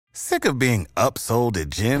Sick of being upsold at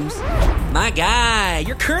gyms? My guy,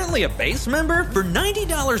 you're currently a base member? For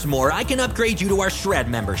 $90 more, I can upgrade you to our Shred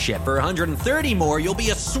membership. For $130 more, you'll be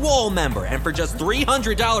a Swole member. And for just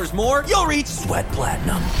 $300 more, you'll reach Sweat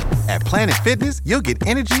Platinum. At Planet Fitness, you'll get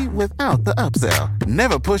energy without the upsell.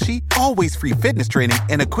 Never pushy, always free fitness training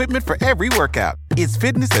and equipment for every workout. It's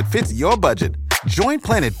fitness that fits your budget. Join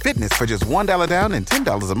Planet Fitness for just $1 down and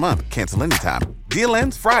 $10 a month. Cancel anytime. Deal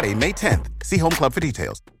ends Friday, May 10th. See Home Club for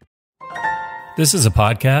details. This is a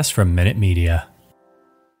podcast from Minute Media.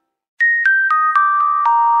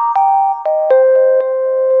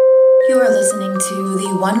 You are listening to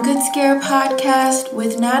the One Good Scare podcast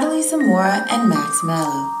with Natalie Zamora and Max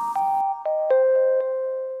Mallow.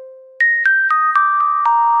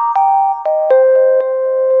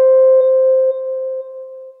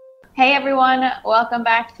 Hey everyone, welcome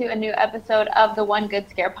back to a new episode of the One Good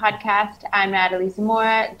Scare podcast. I'm Natalie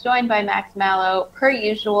Zamora, joined by Max Mallow per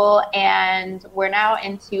usual, and we're now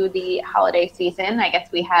into the holiday season. I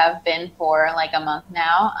guess we have been for like a month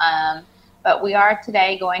now, but we are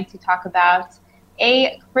today going to talk about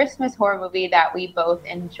a Christmas horror movie that we both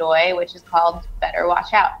enjoy, which is called Better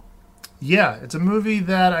Watch Out. Yeah, it's a movie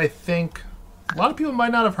that I think a lot of people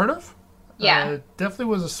might not have heard of. Yeah. It definitely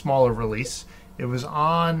was a smaller release. It was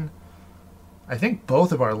on, I think,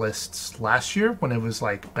 both of our lists last year when it was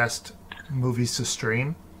like best movies to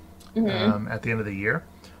stream at the end of the year.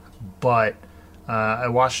 But I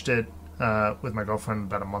watched it with my girlfriend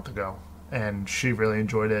about a month ago, and she really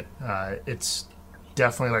enjoyed it. It's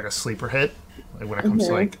definitely like a sleeper hit. Like when it comes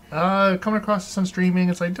to like coming across some streaming,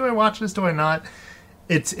 it's like, do I watch this? Do I not?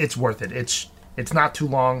 It's worth it. It's not too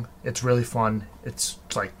long. It's really fun. It's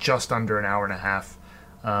like just under an hour and a half.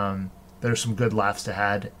 There's some good laughs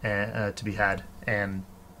to be had, and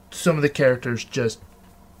some of the characters just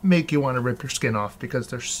make you want to rip your skin off because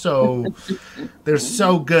they're so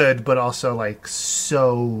good, but also like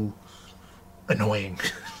so annoying.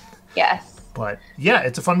 Yes. But yeah,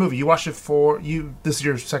 it's a fun movie. You watched it this is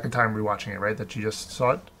your second time rewatching it, right? That you just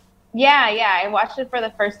saw it? Yeah, I watched it for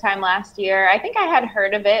the first time last year. I think I had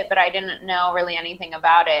heard of it, but I didn't know really anything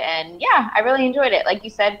about it. And yeah, I really enjoyed it. Like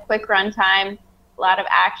you said, quick runtime. A lot of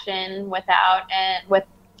action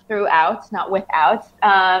throughout, not without.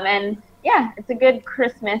 And yeah, it's a good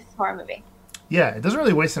Christmas horror movie. Yeah, it doesn't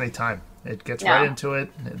really waste any time. It gets right into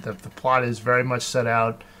it. The plot is very much set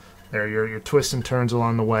out. There are your twists and turns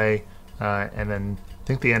along the way. And then I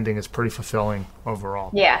think the ending is pretty fulfilling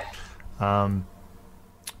overall. Yeah.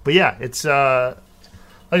 But yeah, it's, like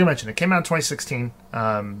I mentioned, it came out in 2016.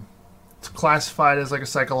 It's classified as like a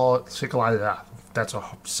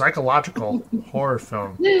psychological horror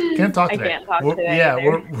film. Can't talk today. I can't talk today. Yeah,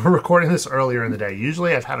 we're recording this earlier in the day.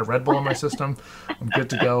 Usually I've had a Red Bull in my system. I'm good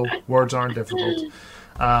to go. Words aren't difficult.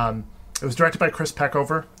 It was directed by Chris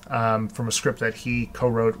Peckover from a script that he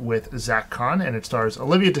co-wrote with Zach Kahn, and it stars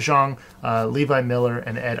Olivia DeJonge, Levi Miller,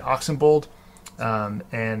 and Ed Oxenbould.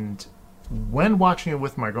 And when watching it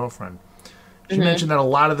with my girlfriend, she mentioned that a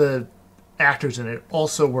lot of the actors in it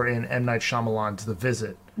also were in M. Night Shyamalan's The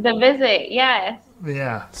Visit. The Visit, yes.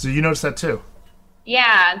 Yeah, so you noticed that too.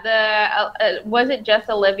 Yeah, was it just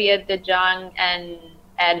Olivia DeJonge and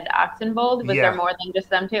Ed Oxenbould? Was there more than just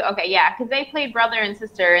them two? Okay, yeah, because they played brother and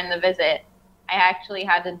sister in The Visit. I actually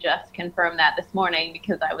had to just confirm that this morning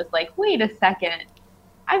because I was like, wait a second.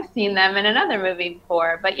 I've seen them in another movie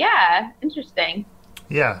before. But yeah, interesting.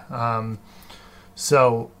 Yeah,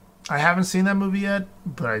 so I haven't seen that movie yet,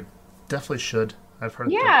 but I definitely should. I've heard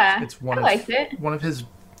it's one of his,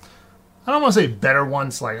 I don't want to say better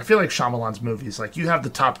ones. Like I feel like Shyamalan's movies, like you have the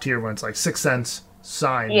top tier ones, like Sixth Sense,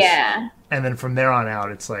 Signs, and then from there on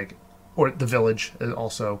out, it's like, or The Village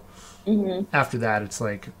also. After that, it's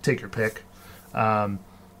like take your pick. But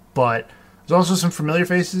there's also some familiar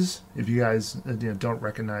faces. If you guys don't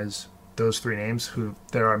recognize those three names, who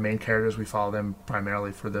they're our main characters, we follow them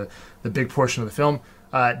primarily for the big portion of the film.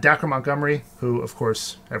 Dacre Montgomery, who of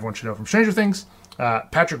course everyone should know from Stranger Things.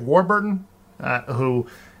 Patrick Warburton, who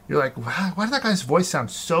you're like, why did that guy's voice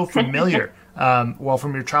sound so familiar? Well,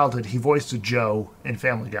 from your childhood, he voiced Joe in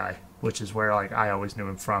Family Guy, which is where like I always knew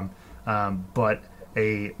him from. But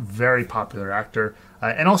a very popular actor.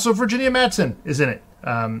 And also Virginia Madsen is in it,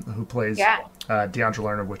 who plays Deandra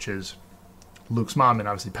Lerner, which is Luke's mom, and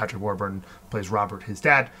obviously Patrick Warburton plays Robert, his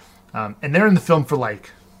dad. And they're in the film for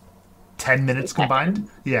like 10 minutes combined.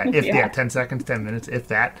 10 seconds, 10 minutes, if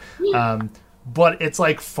that. But it's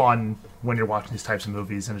like fun when you're watching these types of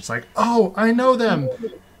movies, and it's like, oh, I know them.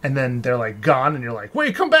 And then they're like gone, and you're like,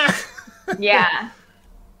 wait, come back. Yeah.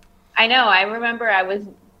 I know. I remember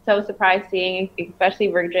so surprised seeing especially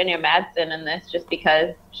Virginia Madsen in this, just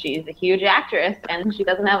because she's a huge actress and she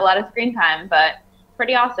doesn't have a lot of screen time, but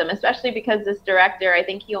pretty awesome, especially because this director, I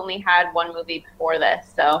think he only had one movie before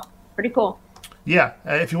this, so pretty cool. Yeah,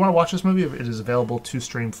 if you want to watch this movie, it is available to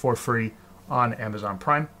stream for free on Amazon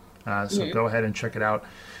Prime, so go ahead and check it out.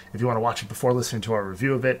 If you want to watch it before listening to our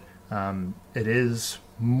review of it, it is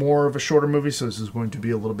more of a shorter movie, so this is going to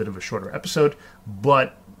be a little bit of a shorter episode,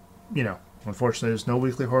 but, you know, unfortunately there's no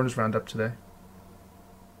Weekly Horror News Roundup today.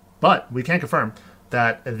 But we can confirm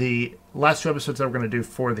that the last 2 episodes that we're going to do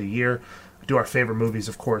for the year, do our favorite movies,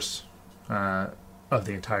 of course, of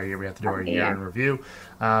the entire year. We have to do our year in review,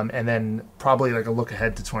 and then probably like a look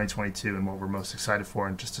ahead to 2022 and what we're most excited for,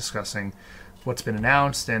 and just discussing what's been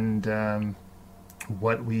announced and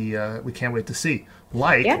what we can't wait to see.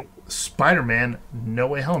 Like Spider-Man: No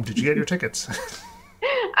Way Home. Did you get your tickets?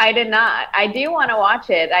 I did not. I do want to watch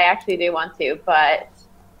it. I actually do want to, but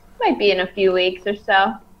it might be in a few weeks or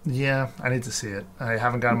so. Yeah, I need to see it. I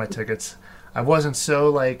haven't gotten my tickets. I wasn't so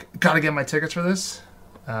like, gotta get my tickets for this.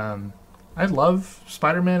 I love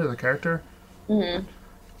Spider-Man as a character. Mm-hmm.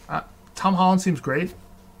 Tom Holland seems great.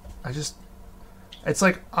 It's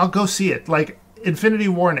like, I'll go see it. Like, Infinity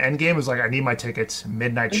War and Endgame was like, I need my tickets,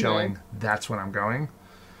 midnight showing, that's when I'm going.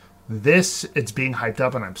 This, it's being hyped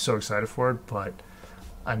up and I'm so excited for it, but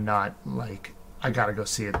I'm not like, I gotta go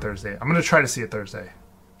see it Thursday. I'm gonna try to see it Thursday,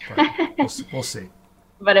 but we'll see.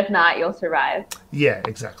 But if not, you'll survive. Yeah,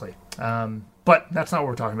 exactly. But that's not what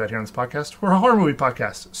we're talking about here on this podcast. We're a horror movie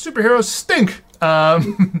podcast. Superheroes stink!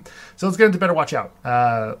 So let's get into Better Watch Out.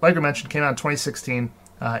 Like I mentioned, came out in 2016.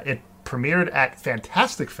 It premiered at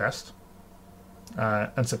Fantastic Fest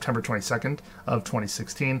on September 22nd of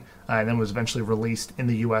 2016, and then was eventually released in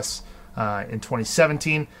the U.S. In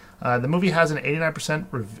 2017. The movie has an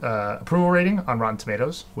 89% approval rating on Rotten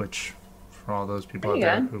Tomatoes, which, for all those people out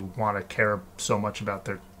there who want to care so much about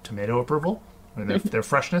their tomato approval, and their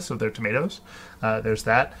freshness of their tomatoes, there's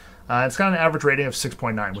that. It's got an average rating of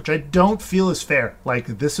 6.9, which I don't feel is fair. Like,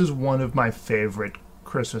 this is one of my favorite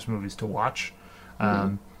Christmas movies to watch.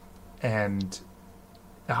 And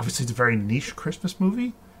obviously it's a very niche Christmas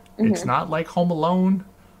movie. It's not like Home Alone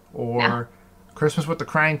or Christmas with the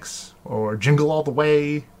Cranks or Jingle All the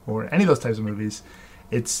Way or any of those types of movies.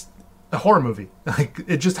 It's a horror movie. Like,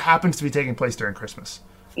 it just happens to be taking place during Christmas.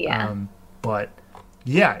 Yeah. But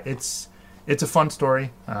yeah, it's a fun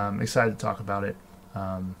story. I'm excited to talk about it.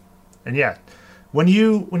 And yeah, when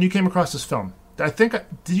you came across this film, did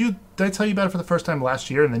I tell you about it for the first time last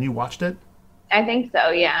year and then you watched it? I think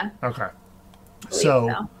so, yeah. Okay.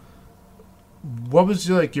 So what was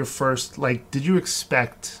your first, did you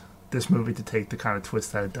expect this movie to take the kind of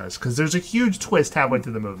twist that it does? Because there's a huge twist halfway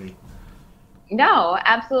through the movie. No,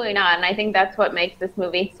 absolutely not. And I think that's what makes this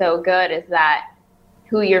movie so good, is that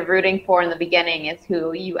who you're rooting for in the beginning is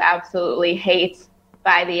who you absolutely hate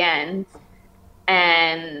by the end.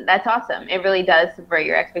 And that's awesome. It really does subvert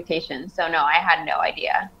your expectations. So no, I had no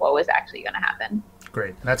idea what was actually going to happen.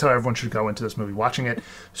 Great. And that's how everyone should go into this movie, watching it.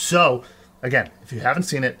 So, again, if you haven't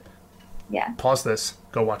seen it, pause this,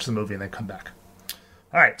 go watch the movie, and then come back.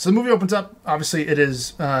 All right, so the movie opens up. Obviously, it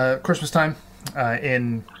is Christmas time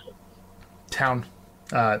in town.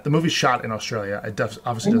 The movie's shot in Australia. It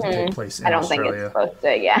obviously doesn't take place in Australia. I don't think it's supposed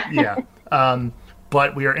to, yeah.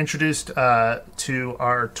 But we are introduced to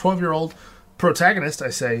our 12-year-old protagonist, I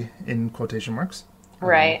say in quotation marks.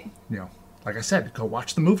 Right. Like I said, go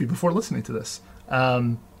watch the movie before listening to this.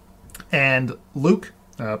 And Luke,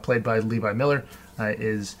 played by Levi Miller,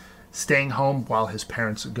 is staying home while his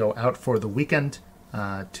parents go out for the weekend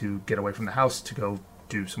to get away from the house to go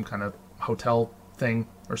do some kind of hotel thing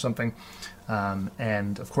or something.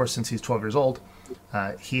 And of course, since he's 12 years old,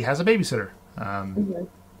 he has a babysitter,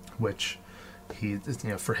 which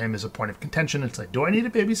for him is a point of contention. It's like, do I need a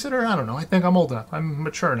babysitter? I don't know. I think I'm old enough. I'm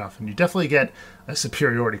mature enough. And you definitely get a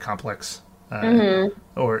superiority complex.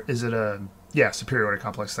 Or is it a superiority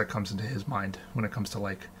complex that comes into his mind when it comes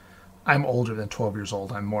to I'm older than 12 years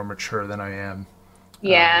old. I'm more mature than I am.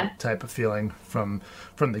 Type of feeling from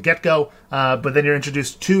the get-go. But then you're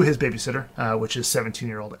introduced to his babysitter, which is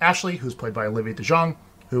 17-year-old Ashley, who's played by Olivia DeJonge,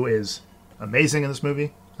 who is amazing in this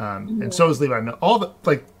movie. And so is Levi Miller. All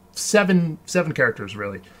the, seven characters,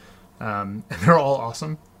 really. And they're all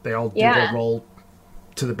awesome. They all do their role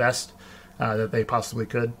to the best that they possibly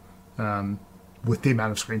could, with the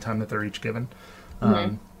amount of screen time that they're each given.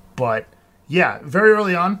 But yeah, very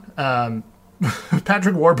early on,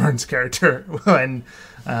 Patrick Warburton's character, when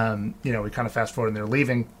we kind of fast forward and they're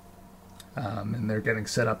leaving, and they're getting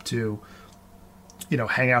set up to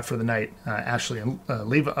hang out for the night. Ashley and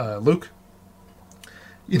Luke,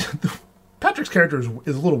 Patrick's character is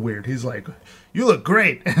a little weird. He's like, "You look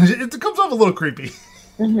great," and it comes off a little creepy.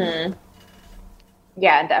 Mm-hmm.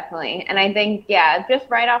 Yeah, definitely. And I think, just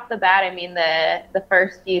right off the bat, I mean, the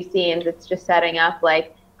first few scenes, it's just setting up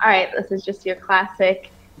like, all right, this is just your classic,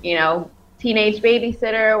 teenage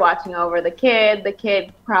babysitter watching over the kid. The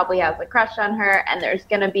kid probably has a crush on her, and there's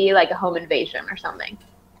going to be like a home invasion or something.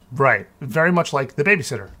 Right. Very much like The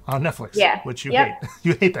Babysitter on Netflix. Yeah. Which you hate.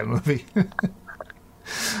 You hate that movie.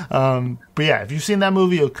 But yeah, if you've seen that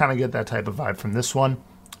movie, you'll kind of get that type of vibe from this one.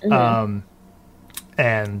 Mm-hmm.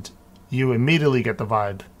 And you immediately get the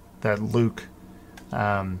vibe that Luke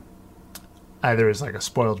either is like a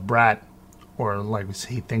spoiled brat, or like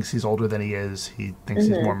he thinks he's older than he is. He thinks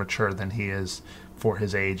he's more mature than he is for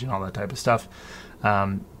his age and all that type of stuff.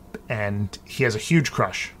 And he has a huge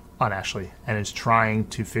crush on Ashley and is trying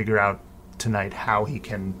to figure out tonight how he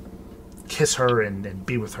can kiss her and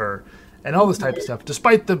be with her and all this type of stuff.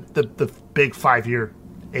 Despite the big 5-year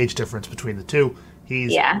age difference between the two,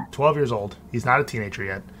 he's 12 years old. He's not a teenager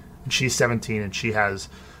yet. And she's 17, and she has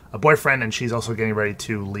a boyfriend, and she's also getting ready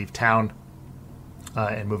to leave town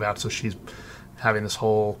and move out. So she's having this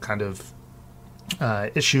whole kind of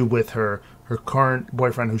issue with her current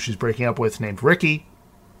boyfriend, who she's breaking up with, named Ricky.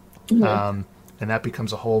 Mm-hmm. And that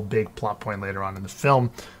becomes a whole big plot point later on in the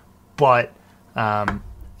film. But,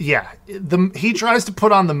 he tries to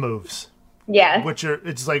put on the moves. Yeah.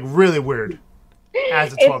 It's like really weird.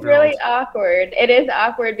 As a 12-year-old. It's really awkward. It is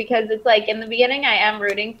awkward because it's like in the beginning I am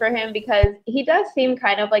rooting for him because he does seem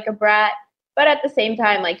kind of like a brat, but at the same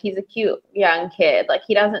time, like he's a cute young kid. Like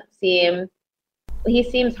he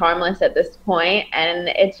seems harmless at this point, and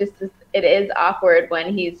it is awkward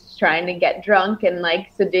when he's trying to get drunk and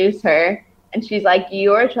like seduce her. And she's like,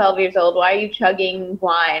 "You're 12 years old. Why are you chugging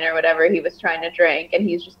wine or whatever he was trying to drink?" And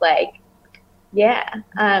he's just like, "Yeah,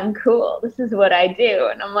 I'm cool. This is what I do."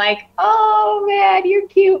 And I'm like, "Oh, man, you're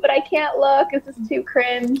cute, but I can't look. This is too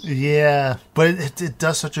cringe." Yeah, but it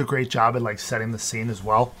does such a great job at, like, setting the scene as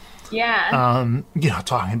well. Yeah.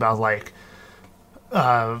 Talking about,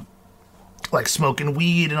 like smoking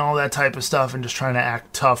weed and all that type of stuff and just trying to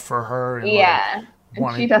act tough for her. And,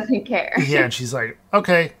 and she doesn't care. Yeah, and she's like,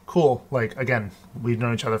 "Okay, cool. Like, again, we've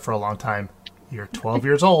known each other for a long time. You're 12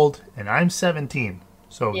 years old, and I'm 17.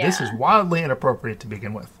 So this is wildly inappropriate to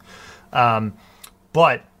begin with."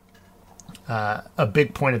 But a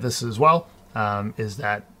big point of this as well is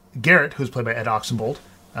that Garrett, who's played by Ed Oxenbould,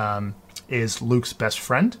 is Luke's best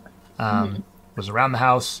friend. Was around the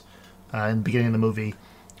house in the beginning of the movie,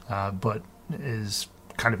 but is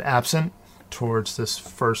kind of absent towards this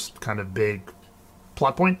first kind of big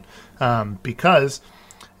plot point because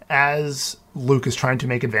as Luke is trying to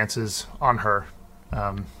make advances on her,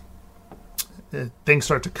 things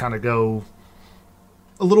start to kind of go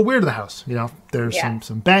a little weird in the house. There's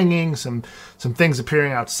some banging, some things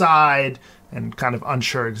appearing outside, and kind of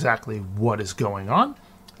unsure exactly what is going on.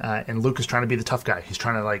 And Luke is trying to be the tough guy. He's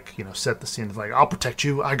trying to set the scene of like, "I'll protect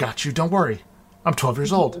you. I got you. Don't worry. I'm 12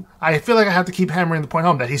 years old." I feel like I have to keep hammering the point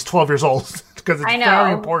home that he's 12 years old because it's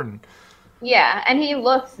very important. Yeah, and he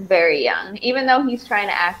looks very young. Even though he's trying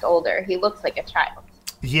to act older, he looks like a child.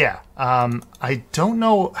 Yeah. I don't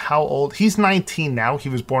know how old. He's 19 now. He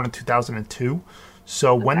was born in 2002.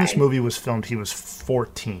 So when this movie was filmed, he was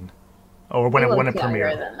 14. Or when it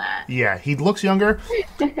premiered. Than that. Yeah, he looks younger.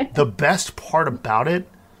 The best part about it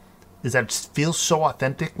is that it feels so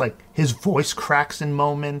authentic. Like, his voice cracks in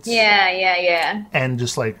moments. Yeah. And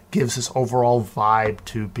just, like, gives this overall vibe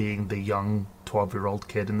to being the young 12-year-old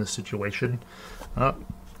kid in this situation.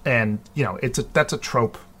 And, that's a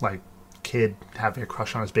trope, like, kid having a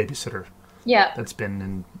crush on his babysitter. Yeah. That's been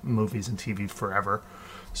in movies and TV forever.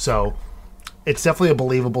 So, it's definitely a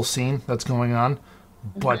believable scene that's going on.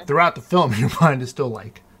 But throughout the film, your mind is still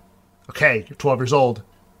like, okay, you're 12 years old.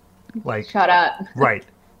 Like, shut up. Right.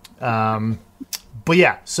 But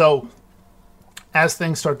yeah, so as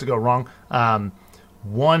things start to go wrong,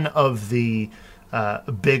 one of the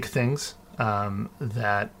big things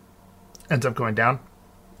that ends up going down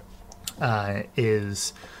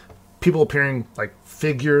is people appearing, like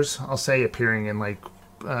figures, I'll say, appearing in like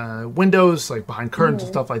windows, like behind curtains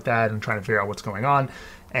and stuff like that, and trying to figure out what's going on.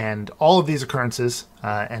 And all of these occurrences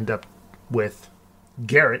end up with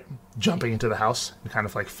Garrett jumping into the house and kind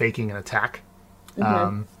of like faking an attack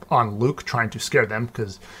on Luke, trying to scare them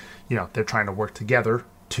because, they're trying to work together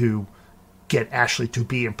to get Ashley to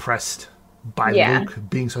be impressed by Luke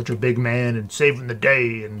being such a big man and saving the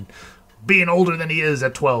day and being older than he is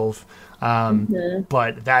at 12.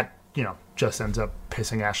 But that, just ends up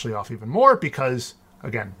pissing Ashley off even more because,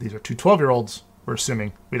 again, these are two 12-year-olds. We're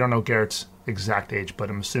assuming. We don't know Garrett's exact age, but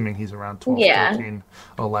I'm assuming he's around 12, 13,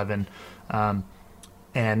 11.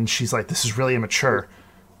 And she's like, this is really immature.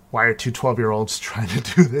 Why are two 12-year-olds trying to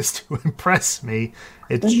do this to impress me?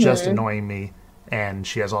 It's just annoying me. And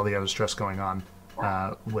she has all the other stress going on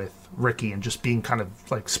with Ricky and just being kind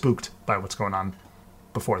of like spooked by what's going on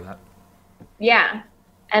before that. Yeah.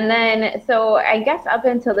 And then, so I guess up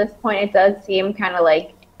until this point, it does seem kind of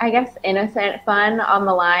like, I guess, innocent fun on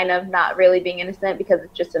the line of not really being innocent because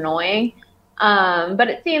it's just annoying. But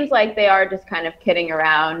it seems like they are just kind of kidding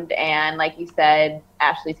around. And like you said,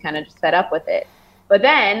 Ashley's kind of just fed up with it. But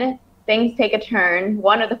then things take a turn,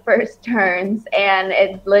 one of the first turns, and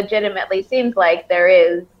it legitimately seems like there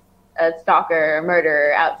is a stalker, a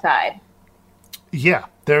murderer outside. Yeah,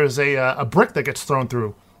 there's a brick that gets thrown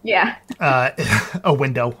through. Yeah. A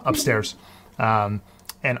window upstairs. And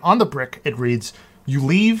on the brick, it reads, "You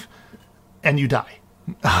leave and you die."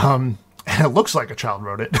 And it looks like a child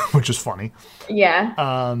wrote it, which is funny.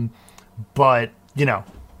 Yeah. But, you know,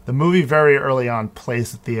 the movie very early on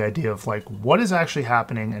plays with the idea of, like, what is actually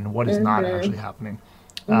happening and what is not actually happening.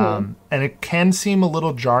 And it can seem a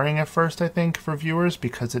little jarring at first, I think, for viewers,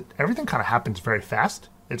 because everything kind of happens very fast.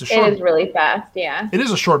 It is really fast, yeah. It is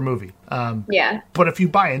a short movie. Yeah. But if you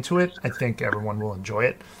buy into it, I think everyone will enjoy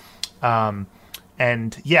it.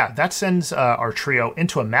 And, yeah, that sends our trio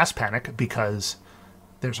into a mass panic because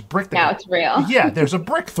there's a brick. Now it's real. Yeah, there's a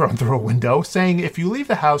brick thrown through a window saying, if you leave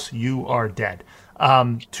the house, you are dead.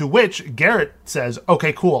 To which Garrett says,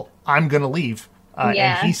 okay, cool, I'm going to leave.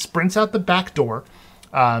 And he sprints out the back door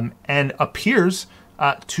and appears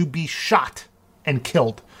to be shot and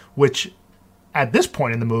killed, which at this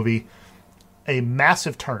point in the movie, a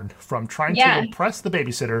massive turn from trying to impress the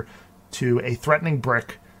babysitter to a threatening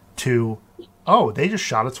brick to, oh, they just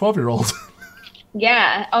shot a 12-year-old.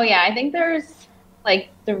 Yeah. Oh, yeah. I think there's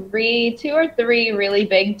like 2 or 3 really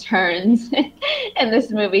big turns in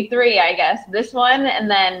this movie. 3, I guess. This one and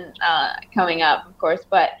then coming up, of course.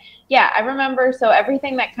 But yeah, I remember. So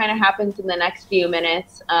everything that kind of happens in the next few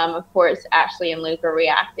minutes, of course, Ashley and Luke are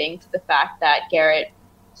reacting to the fact that Garrett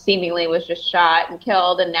seemingly was just shot and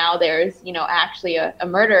killed. And now there's, you know, actually a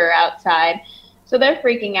murderer outside. So they're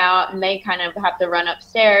freaking out and they kind of have to run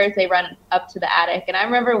upstairs. They run up to the attic. And I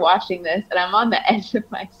remember watching this and I'm on the edge of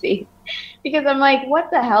my seat because I'm like, what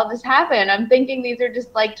the hell just happened? I'm thinking these are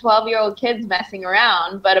just like 12-year-old kids messing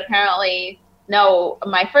around. But apparently, no,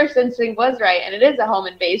 my first instinct was right. And it is a home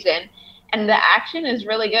invasion. And the action is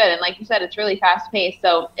really good. And like you said, it's really fast paced.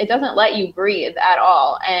 So it doesn't let you breathe at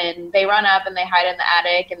all. And they run up and they hide in the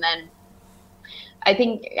attic. And then I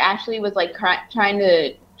think Ashley was like trying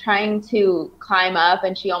to climb up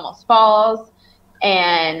and she almost falls.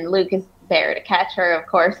 And Luke is there to catch her, of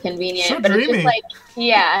course, convenient. So but dreamy. It's just like,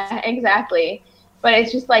 yeah, exactly. But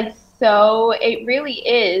it's just like, so it really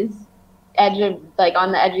is on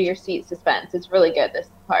the edge of your seat suspense. It's really good, this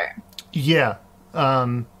part. Yeah.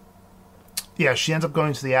 Yeah, she ends up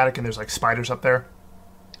going to the attic and there's like spiders up there.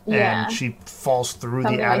 Yeah. And she falls through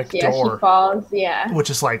the attic door. door. She falls, yeah.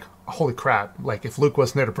 Which is like, holy crap. Like, if Luke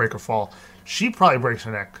wasn't there to break her fall, she probably breaks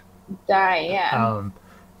her neck. Die, yeah.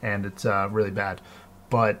 And it's really bad.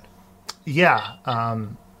 But, yeah,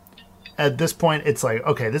 at this point, it's like,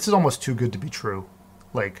 okay, this is almost too good to be true.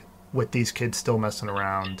 Like, with these kids still messing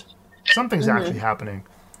around, something's actually happening.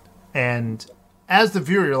 And as the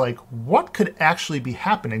viewer, you're like, what could actually be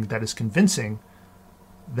happening that is convincing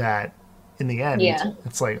that in the end,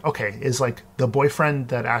 it's like, okay, is like the boyfriend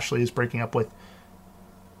that Ashley is breaking up with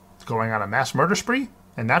going on a mass murder spree?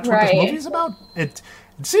 And that's what this movie is about? It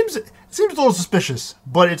seems a little suspicious,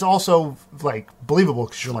 but it's also like believable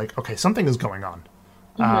because you're like, okay, something is going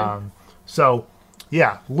on. So,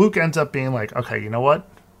 yeah, Luke ends up being like, okay, you know what?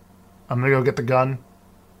 I'm going to go get the gun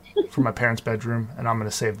from my parents' bedroom and I'm going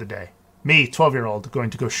to save the day. Me, 12-year-old,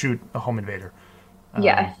 going to go shoot a home invader.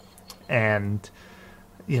 Yes. And,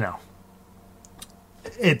 you know,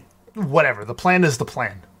 whatever. The plan is the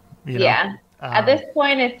plan. You know? Yeah. At this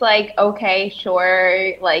point, it's like, okay,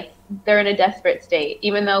 sure. Like, they're in a desperate state,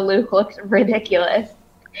 even though Luke looks ridiculous.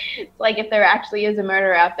 It's like, if there actually is a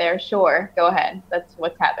murder out there, sure, go ahead. That's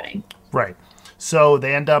what's happening. Right. So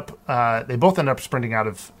they both end up sprinting out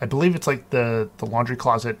of, I believe it's like the laundry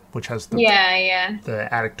closet, which has the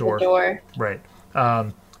attic door. The door. Right.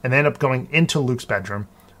 And they end up going into Luke's bedroom,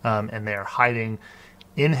 and they're hiding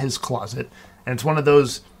in his closet. And it's one of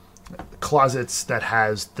those closets that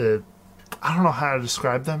has I don't know how to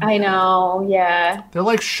describe them. I know, yeah. They're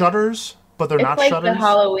like shutters, but they're not shutters. It's like the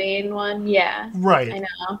Halloween one, yeah. Right. I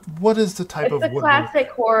know. What is the type of It's a classic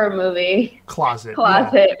horror movie. Closet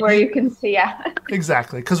where you can see out.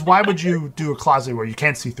 Exactly, because why would you do a closet where you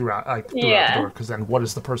can't see throughout the door? Because then what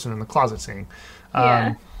is the person in the closet seeing?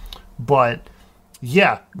 But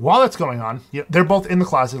Yeah, while that's going on, they're both in the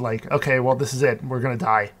closet like, okay, well, this is it. We're going to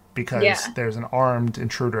die because there's an armed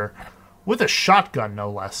intruder with a shotgun,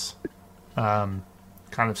 no less, kind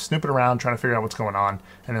of snooping around, trying to figure out what's going on.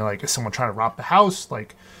 And they're like, is someone trying to rob the house?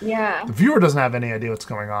 Like, the viewer doesn't have any idea what's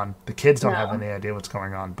going on. The kids don't have any idea what's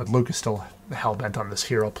going on. But Luke is still hell-bent on this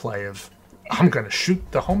hero play of, I'm going to shoot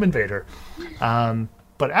the home invader.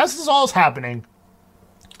 But as this all is happening,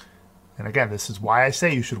 and again, this is why I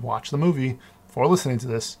say you should watch the movie before listening to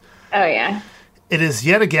this. Oh, yeah. It is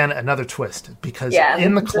yet again another twist because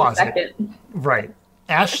in the closet, right,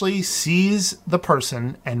 Ashley sees the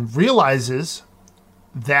person and realizes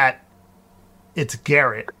that it's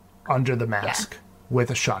Garrett under the mask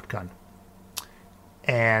with a shotgun.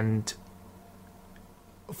 And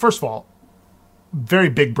first of all, very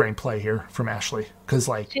big brain play here from Ashley because,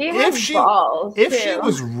 like, if she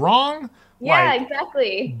was wrong,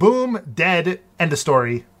 exactly. Boom, dead, end of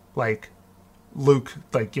story. Like, Luke,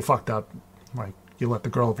 like, you fucked up. Like, you let the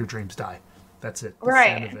girl of your dreams die. That's it. That's the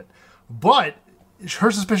end of it. But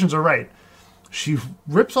her suspicions are right. She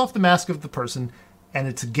rips off the mask of the person, and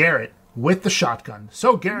it's Garrett with the shotgun.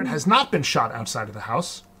 So Garrett has not been shot outside of the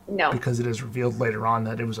house. No. Because it is revealed later on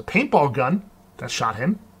that it was a paintball gun that shot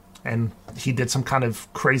him, and he did some kind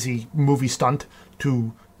of crazy movie stunt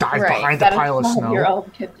to dive behind a pile of snow.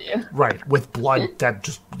 Year-old kid do. Right, with blood that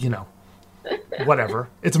just, whatever.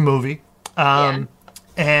 It's a movie. And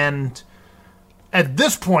at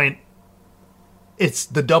this point, it's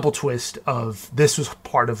the double twist of this was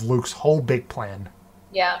part of Luke's whole big plan.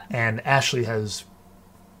 Yeah. And Ashley has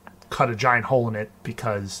cut a giant hole in it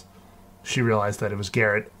because she realized that it was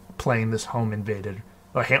Garrett playing this home invader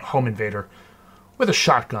with a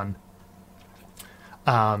shotgun.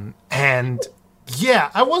 And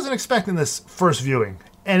yeah, I wasn't expecting this first viewing.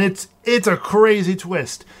 And it's a crazy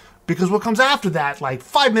twist. Because what comes after that, like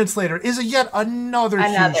 5 minutes later, is yet another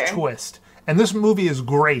huge twist. And this movie is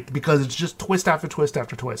great because it's just twist after twist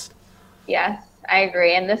after twist. Yes, I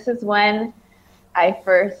agree. And this is when I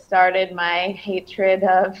first started my hatred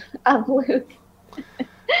of Luke.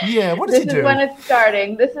 Yeah, what does he do? This is when it's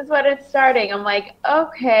starting. This is when it's starting. I'm like,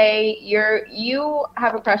 okay, you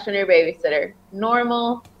have a crush on your babysitter.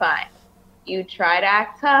 Normal, fine. You try to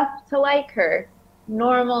act tough to like her.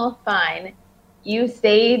 Normal, fine. You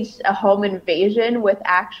staged a home invasion with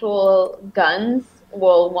actual guns.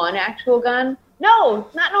 Well, one actual gun. No,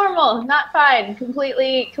 not normal, not fine.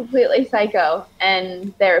 Completely psycho.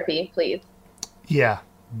 And therapy, please. Yeah,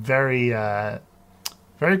 very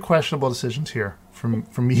questionable decisions here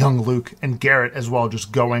from young Luke and Garrett as well,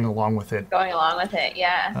 just going along with it.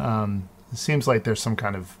 Yeah. It seems like there's some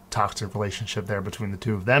kind of toxic relationship there between the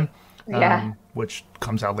two of them, which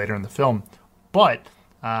comes out later in the film. But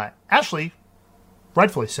Ashley,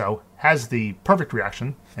 rightfully so, has the perfect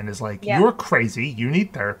reaction and is like, you're crazy. You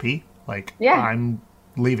need therapy. Like, I'm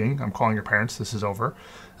leaving. I'm calling your parents. This is over.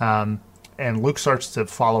 And Luke starts to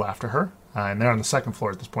follow after her. And they're on the second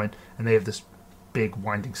floor at this point. And they have this big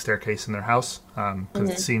winding staircase in their house. Because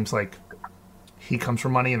it seems like he comes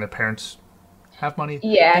from money and their parents have money.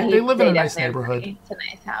 Yeah. They live in a nice neighborhood. It's a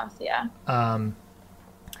nice house, yeah.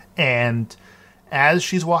 And as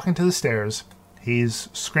she's walking to the stairs, he's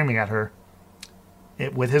screaming at her.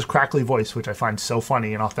 With his crackly voice, which I find so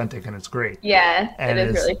funny and authentic, and it's great. Yeah, it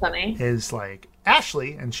is really funny. Is like,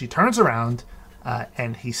 Ashley, and she turns around,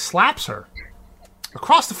 and he slaps her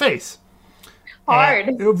across the face.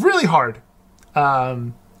 Hard. Really hard.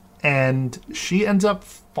 And she ends up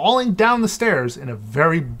falling down the stairs in a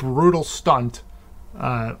very brutal stunt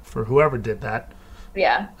for whoever did that.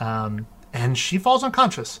 Yeah. And she falls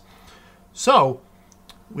unconscious. So,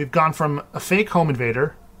 we've gone from a fake home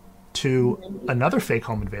invader to another fake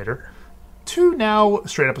home invader to now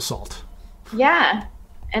straight up assault. Yeah,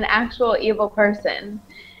 an actual evil person.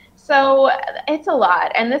 So it's a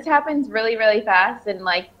lot. And this happens really, really fast. And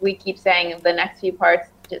like we keep saying, the next few parts,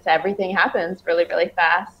 just everything happens really, really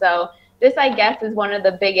fast. So this, I guess, is one of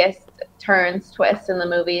the biggest twists in the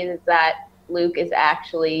movie, is that Luke is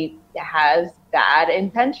actually has bad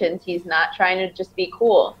intentions. He's not trying to just be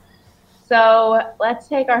cool. So let's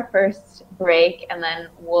take our first break, and then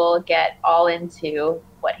we'll get all into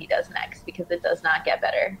what he does next, because it does not get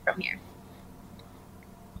better from here.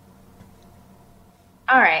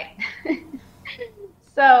 All right.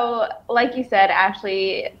 So, like you said,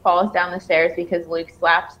 Ashley falls down the stairs because Luke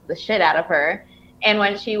slaps the shit out of her. And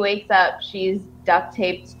when she wakes up, she's duct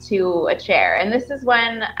taped to a chair. And this is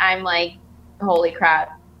when I'm like, holy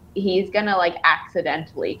crap, he's going to like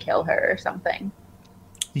accidentally kill her or something.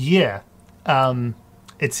 Yeah.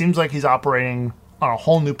 It seems like he's operating on a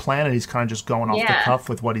whole new plan, and he's kind of just going off the cuff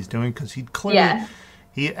with what he's doing, because he clearly,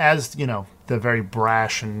 he, as you know, the very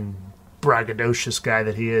brash and braggadocious guy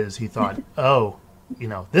that he is, he thought, oh,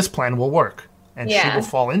 this plan will work. And she will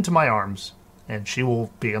fall into my arms, and she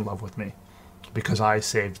will be in love with me because I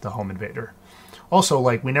saved the home invader. Also,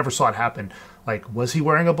 we never saw it happen. Was he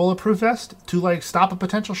wearing a bulletproof vest to, stop a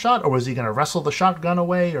potential shot? Or was he going to wrestle the shotgun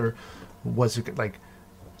away? Or was it,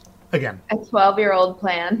 again... a 12-year-old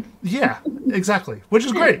plan. Yeah, exactly. Which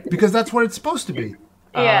is great, because that's what it's supposed to be.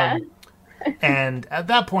 Yeah. And at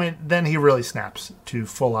that point, then he really snaps to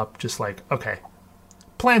full up, just okay,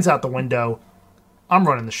 plan's out the window. I'm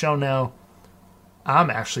running the show now.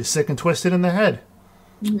 I'm actually sick and twisted in the head.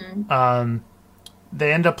 Mm-hmm.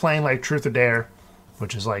 They end up playing Truth or Dare,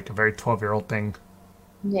 which is a very 12-year-old thing.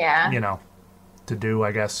 Yeah. To do,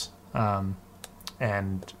 I guess. And,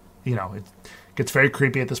 it gets very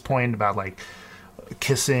creepy at this point about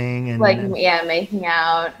kissing and making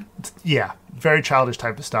out. Yeah, very childish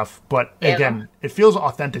type of stuff. But again, it feels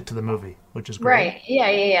authentic to the movie, which is great. Right.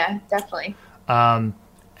 Yeah, definitely.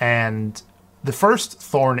 And the first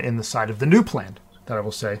thorn in the side of the new plan that I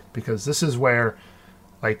will say, because this is where,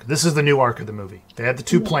 this is the new arc of the movie. They had the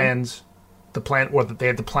two plans, they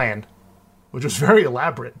had the plan, which was very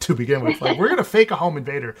elaborate to begin with. We're going to fake a home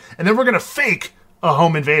invader, and then we're going to fake a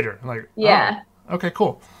home invader. I'm oh, okay,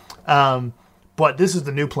 cool. But this is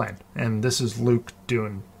the new plan, and this is Luke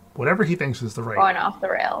doing whatever he thinks is the right... going off the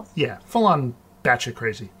rails. Yeah, full-on batshit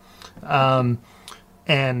crazy.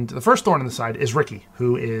 And the first thorn in the side is Ricky,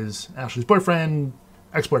 who is Ashley's boyfriend,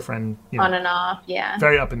 ex-boyfriend. On and off, yeah.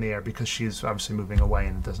 Very up in the air because she's obviously moving away,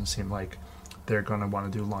 and it doesn't seem like they're going to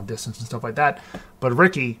want to do long distance and stuff like that. But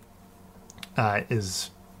Ricky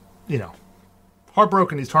is,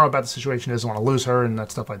 heartbroken. He's torn about the situation. He doesn't want to lose her and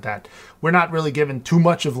that stuff like that. We're not really given too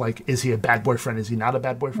much of is he a bad boyfriend? Is he not a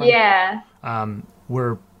bad boyfriend? Yeah.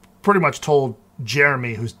 We're pretty much told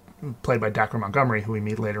Jeremy, who's played by Dacre Montgomery, who we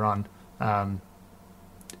meet later on,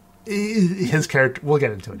 his character, we'll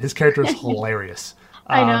get into it. His character is hilarious.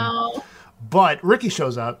 I know. But Ricky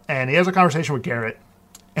shows up and he has a conversation with Garrett,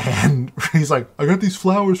 and he's like, I got these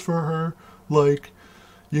flowers for her,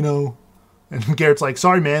 and Garrett's like,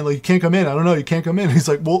 sorry, man, you can't come in. I don't know, you can't come in. He's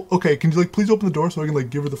like, well, okay, can you please open the door so I can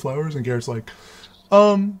give her the flowers? And Garrett's like,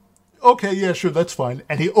 okay, yeah, sure, that's fine.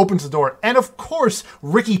 And he opens the door, and of course,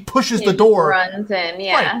 Ricky pushes the door. Runs in,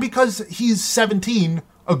 yeah. Right, because he's 17,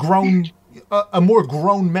 a more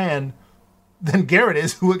grown man than Garrett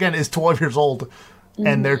is, who again is 12 years old.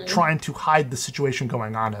 And they're trying to hide the situation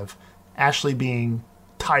going on of Ashley being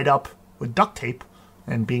tied up with duct tape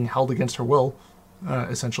and being held against her will,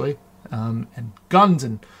 essentially, and guns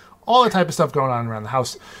and all that type of stuff going on around the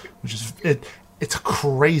house, which is it's a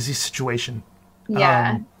crazy situation.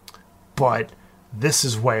 Yeah. But this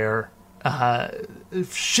is where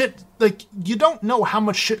shit, you don't know how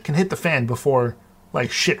much shit can hit the fan before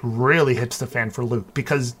shit really hits the fan for Luke,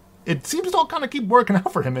 because it seems to all kind of keep working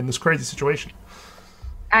out for him in this crazy situation.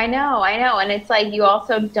 I know. And it's you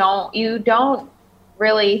also don't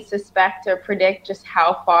really suspect or predict just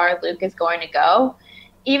how far Luke is going to go.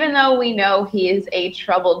 Even though we know he is a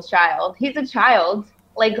troubled child. He's a child.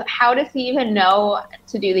 How does he even know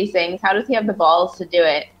to do these things? How does he have the balls to do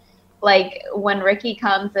it? When Ricky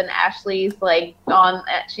comes and Ashley's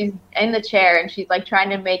she's in the chair and she's trying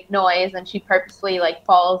to make noise, and she purposely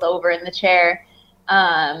falls over in the chair.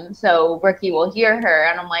 So Ricky will hear her,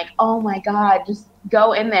 and I'm like, oh my God, just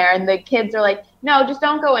go in there. And the kids are like, no, just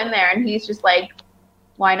don't go in there. And he's just like,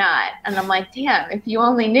 why not? And I'm like, damn, if you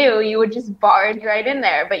only knew, you would just barge right in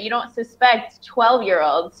there. But you don't suspect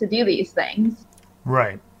 12-year-olds to do these things.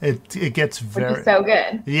 Right. It gets very... Which is so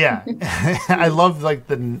good. Yeah. I love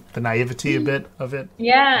the naivety a bit of it.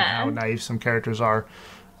 Yeah. How naive some characters are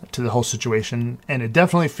to the whole situation. And it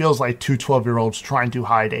definitely feels like two 12-year-olds trying to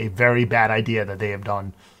hide a very bad idea that they have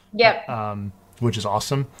done. Yep. Which is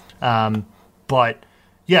awesome. But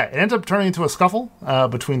yeah, it ends up turning into a scuffle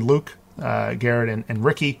between Luke, Garrett, and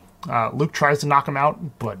Ricky. Luke tries to knock him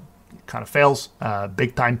out, but kind of fails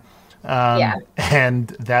big time. And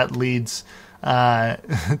that leads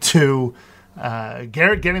to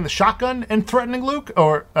Garrett getting the shotgun and threatening Luke,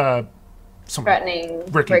 or threatening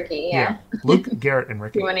Ricky. Yeah. Luke, Garrett, and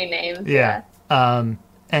Ricky. Too many names. Yeah.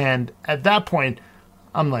 And at that point,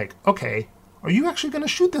 I'm like, okay, are you actually going to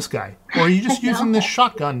shoot this guy, or are you just using this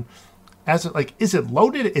shotgun as is it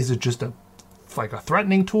loaded? Is it just a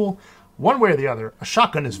threatening tool? One way or the other, a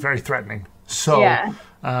shotgun is very threatening. So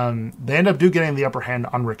they end up getting the upper hand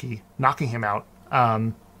on Ricky, knocking him out.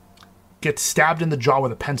 Gets stabbed in the jaw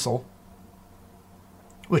with a pencil,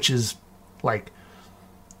 which is the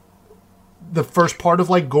first part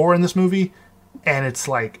of gore in this movie, and it's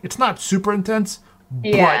not super intense,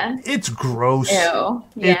 but it's gross. Ew.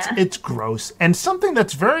 It's gross, and something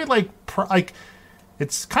that's very like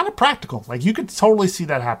it's kind of practical. Like you could totally see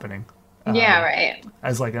that happening. Right.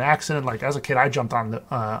 As like an accident, like as a kid, I jumped on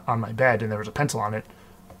my bed and there was a pencil on it,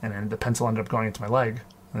 and then the pencil ended up going into my leg.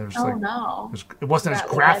 And it was no! It wasn't as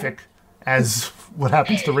graphic as what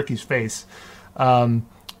happens to Ricky's face,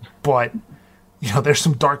 but there's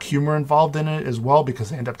some dark humor involved in it as well because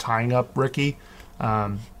they end up tying up Ricky,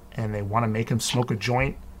 and they want to make him smoke a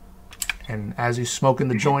joint. And as he's smoking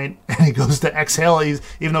the joint and he goes to exhale,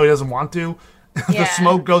 even though he doesn't want to, the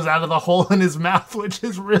smoke goes out of the hole in his mouth, which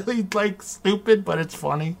is really like stupid, but it's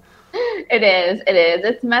funny. It is.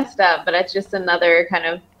 It's messed up, but it's just another kind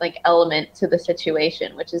of like element to the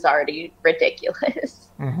situation, which is already ridiculous.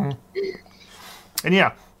 Mm-hmm.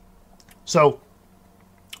 And so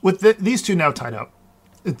with these two now tied up,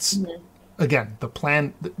 it's again the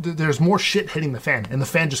plan. There's more shit hitting the fan, and the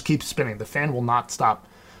fan just keeps spinning. The fan will not stop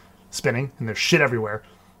spinning, and there's shit everywhere.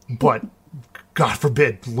 But God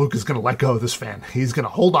forbid Luke is going to let go of this fan. He's going to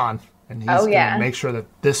hold on, and he's going to make sure that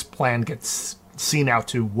this plan gets seen out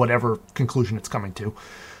to whatever conclusion it's coming to.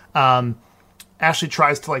 Ashley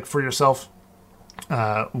tries to like free herself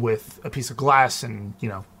with a piece of glass, and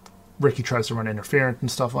Ricky tries to run interference and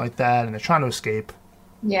stuff like that, and they're trying to escape.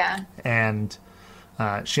 Yeah. And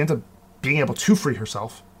she ends up being able to free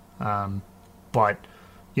herself, but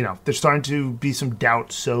there's starting to be some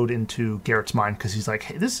doubt sowed into Garrett's mind because he's like,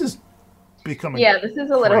 hey, this is becoming this is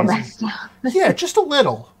a little messed up. Yeah, just a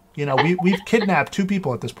little. We've kidnapped two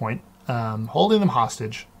people at this point, holding them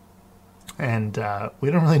hostage, and we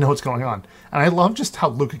don't really know what's going on. And I love just how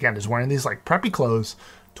Luke again is wearing these like preppy clothes,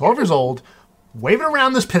 12 years old, waving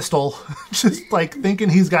around this pistol, just like thinking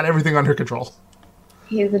he's got everything under control.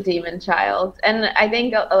 He's a demon child. And I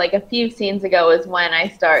think like a few scenes ago is when I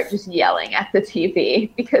start just yelling at the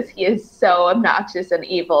TV because he is so obnoxious and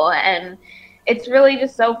evil. And it's really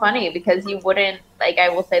just so funny because you wouldn't, like I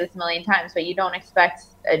will say this a million times, but you don't expect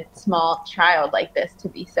a small child like this to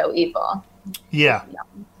be so evil. Yeah.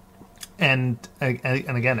 And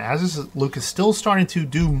again, Luke is still starting to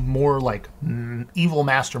do more like evil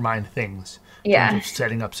mastermind things. In terms of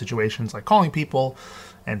setting up situations like calling people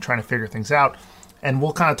and trying to figure things out. And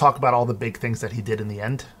we'll kind of talk about all the big things that he did in the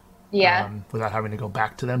end. Yeah. Without having to go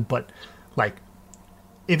back to them. But, like,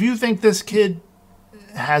 if you think this kid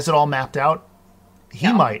has it all mapped out,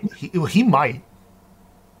 he might. He might.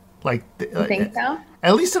 Like, you think so?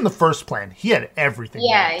 At least in the first plan, he had everything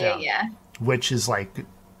mapped out. Yeah. Which is, like,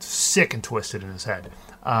 sick and twisted in his head.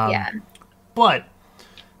 But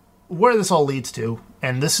where this all leads to,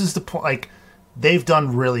 and this is the point, like, they've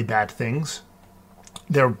done really bad things.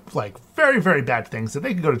 They're like very, very bad things that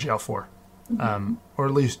they could go to jail for, or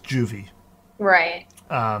at least juvie. Right.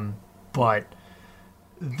 But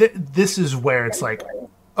this is where it's like,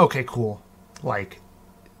 okay, cool. Like,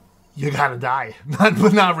 you gotta die,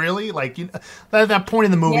 but not really. Like that point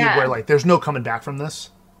in the movie where like there's no coming back from this.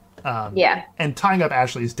 And tying up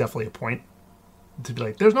Ashley is definitely a point to be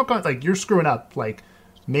like, there's no like you're screwing up. Like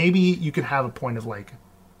maybe you could have a point of like,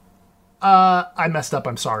 I messed up.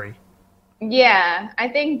 I'm sorry. Yeah, I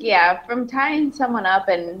think, from tying someone up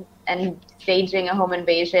and staging a home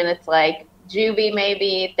invasion, it's like juvie,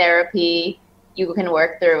 maybe therapy, you can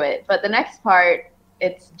work through it. But the next part,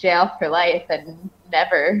 it's jail for life and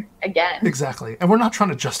never again. Exactly. And we're not trying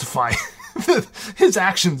to justify his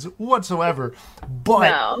actions whatsoever.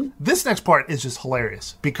 But this next part is just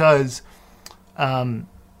hilarious because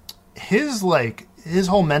his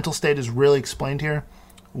whole mental state is really explained here.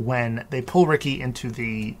 When they pull Ricky into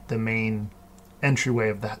the main entryway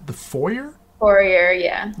of the foyer? Foyer,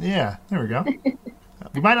 yeah. Yeah, there we go.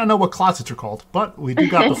 We might not know what closets are called, but we do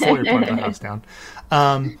got the foyer part of the house down.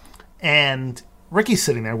 And Ricky's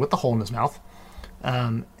sitting there with the hole in his mouth.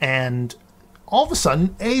 And all of a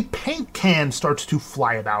sudden, a paint can starts to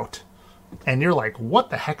fly about. And you're like, what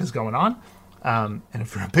the heck is going on? And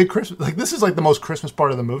if you're a big Christmas... Like, this is like the most Christmas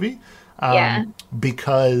part of the movie.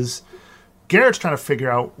 Because... Garrett's trying to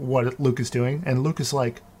figure out what Luke is doing, and Luke is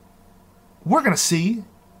like, we're going to see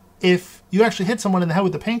if you actually hit someone in the head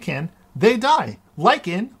with the paint can, they die, like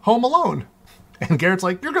in Home Alone. And Garrett's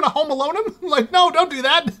like, you're going to Home Alone him? I'm like, no, don't do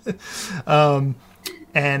that.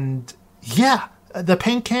 And the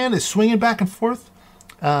paint can is swinging back and forth,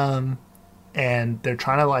 and they're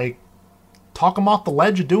trying to, like, talk him off the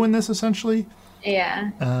ledge of doing this, essentially.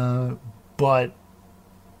 Yeah. But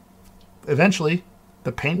eventually...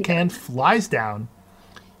 The paint can flies down,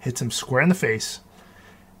 hits him square in the face,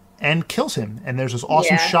 and kills him. And there's this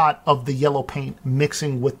awesome shot of the yellow paint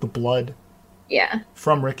mixing with the blood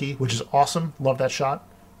from Ricky, which is awesome. Love that shot.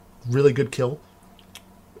 Really good kill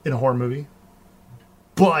in a horror movie.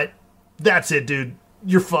 but that's it, dude.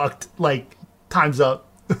 You're fucked. Like, time's up.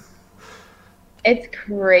 It's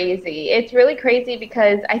crazy. It's really crazy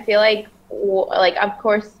because I feel like, of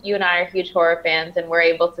course, you and I are huge horror fans, and we're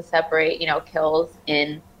able to separate, kills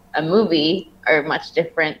in a movie are much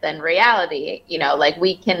different than reality. Like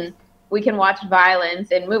we can watch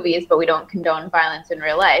violence in movies, but we don't condone violence in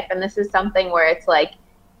real life. And this is something where it's like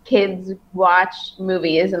kids watch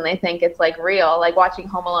movies and they think it's like real. Like watching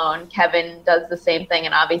Home Alone, Kevin does the same thing,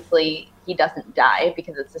 and obviously he doesn't die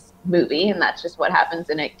because it's a movie, and that's just what happens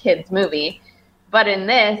in a kid's movie. But in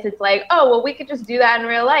this, it's like, oh, well, we could just do that in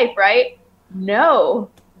real life, right? No,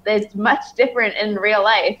 it's much different in real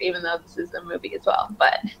life, even though this is a movie as well.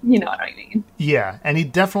 But you know what I mean. Yeah, and he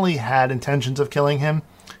definitely had intentions of killing him,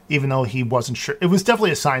 even though he wasn't sure. It was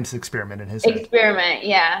definitely a science experiment in his head. Experiment,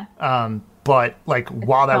 yeah. But like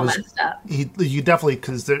while that was, you definitely,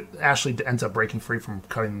 because Ashley ends up breaking free from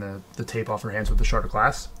cutting the tape off her hands with the shard of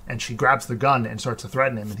glass, and she grabs the gun and starts to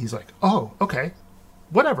threaten him, and he's like, "Oh, okay,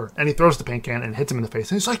 whatever." And he throws the paint can and hits him in the face,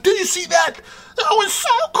 and he's like, "Did you see that? That was so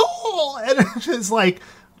cool!" And it's like,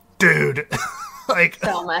 dude, like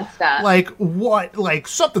so messed up. Like what? Like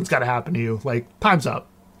something's got to happen to you. Like time's up.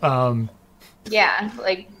 Yeah,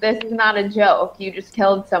 like this is not a joke. You just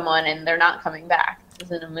killed someone, and they're not coming back. This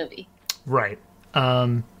isn't a movie. Right.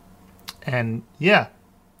 And yeah,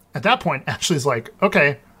 at that point, Ashley's like,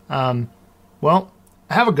 okay, well,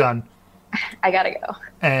 I have a gun. I gotta go.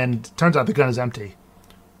 And turns out the gun is empty,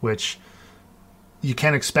 which you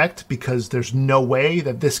can't expect because there's no way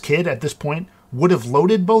that this kid at this point would have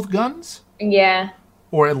loaded both guns. Yeah.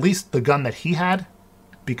 Or at least the gun that he had,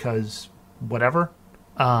 because whatever.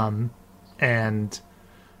 And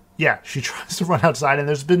yeah, she tries to run outside, and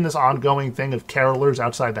there's been this ongoing thing of carolers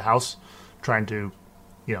outside the house trying to,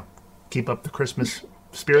 keep up the Christmas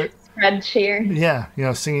spirit. Spread cheer. Yeah,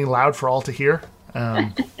 singing loud for all to hear.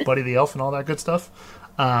 Buddy the Elf and all that good stuff.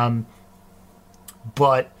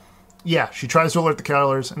 But yeah, she tries to alert the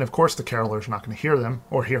carolers, and of course the carolers are not going to hear them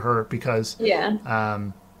or hear her because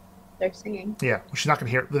they're singing. Yeah, she's not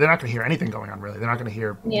going to hear. They're not going to hear anything going on really. They're not going to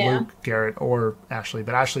hear Luke, Garrett, or Ashley.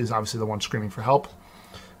 But Ashley is obviously the one screaming for help.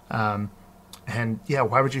 And yeah,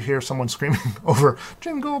 why would you hear someone screaming over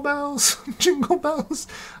 "Jingle Bells, Jingle Bells"?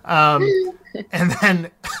 And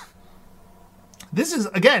then this is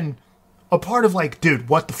again a part of like, dude,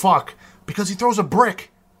 what the fuck? Because he throws a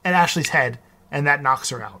brick at Ashley's head, and that knocks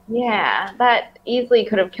her out. Yeah, that easily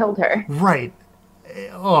could have killed her. Right.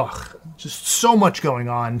 Ugh, just so much going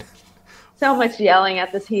on. So much yelling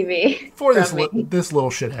at the TV. For this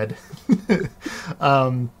little shithead.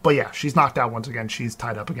 But yeah, she's knocked out once again. She's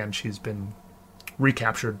tied up again. She's been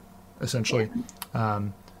recaptured, essentially. Yeah.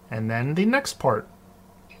 And then the next part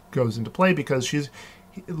goes into play because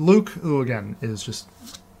Luke, who again is just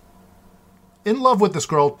in love with this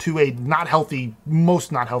girl to a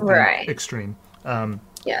most not healthy extreme,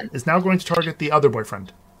 is now going to target the other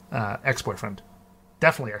boyfriend, ex-boyfriend.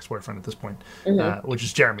 Definitely ex-boyfriend at this point, which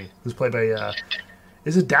is Jeremy, who's played by,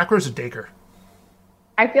 is it Dacker or is it Dacre?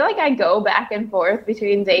 I feel like I go back and forth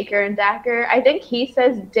between Dacre and Dacker. I think he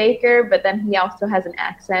says Dacre, but then he also has an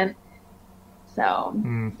accent. So,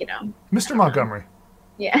 Mr. Montgomery.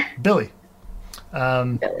 Yeah. Billy.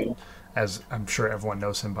 Billy. As I'm sure everyone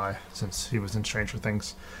knows him by, since he was in Stranger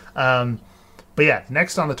Things. But yeah,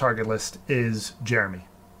 next on the target list is Jeremy,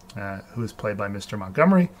 who is played by Mr.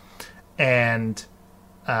 Montgomery. And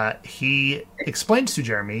he explains to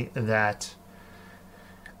Jeremy that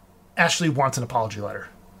Ashley wants an apology letter.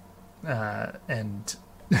 And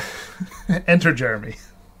enter Jeremy,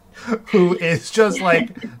 who is just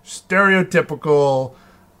like stereotypical,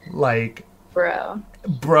 like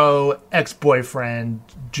bro, ex-boyfriend,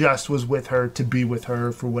 just was with her to be with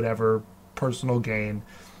her for whatever personal gain.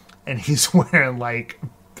 And he's wearing like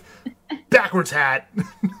backwards hat,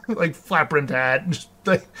 like flat-brimmed hat, just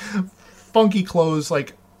like funky clothes,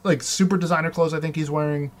 like super designer clothes I think he's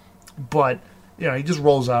wearing. But, he just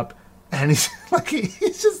rolls up and he's like,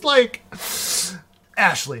 he's just like,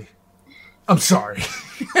 Ashley, I'm sorry.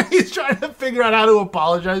 He's trying to figure out how to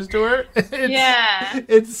apologize to her.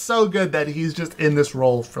 It's so good that he's just in this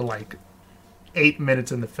role for like 8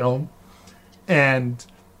 minutes in the film. And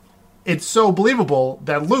it's so believable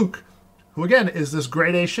that Luke, who again is this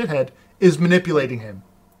grade A shithead, is manipulating him.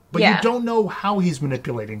 But you don't know how he's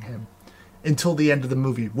manipulating him until the end of the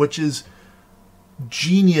movie, which is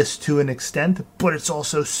genius to an extent, but it's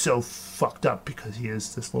also so fucked up because he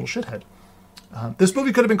is this little shithead. This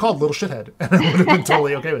movie could have been called Little Shithead, and I would have been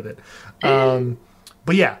totally okay with it.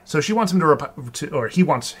 But yeah, so she wants him or he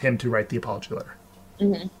wants him to write the apology letter.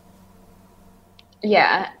 Mm-hmm.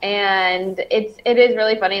 Yeah, and it is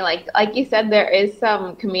really funny. Like you said, there is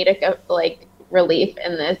some comedic like relief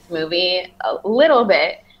in this movie, a little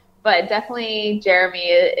bit, but definitely Jeremy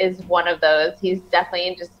is one of those. He's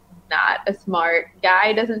definitely just not a smart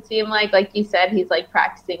guy. Doesn't seem like you said, he's like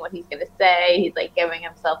practicing what he's gonna say. He's like giving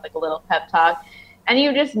himself like a little pep talk, and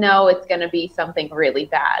you just know it's gonna be something really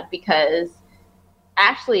bad because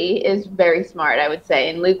Ashley is very smart, I would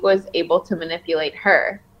say, and Luke was able to manipulate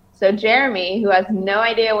her. So Jeremy, who has no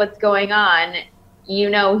idea what's going on, you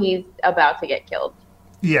know he's about to get killed.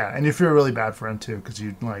 Yeah, and you feel really bad for him too, because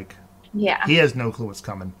he has no clue what's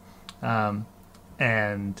coming.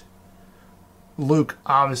 And Luke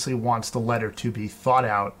obviously wants the letter to be thought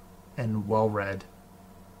out and well read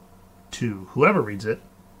to whoever reads it.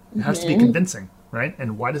 It has to be convincing, right?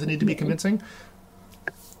 And why does it need to be convincing?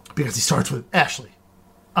 Because he starts with Ashley.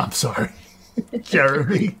 I'm sorry,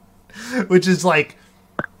 Jeremy, which is like,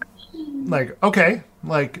 okay,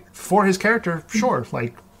 like for his character, sure,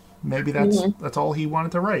 like maybe that's all he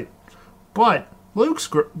wanted to write. But Luke's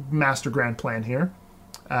master grand plan here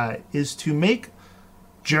is to make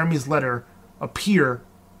Jeremy's letter appear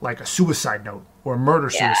like a suicide note or a murder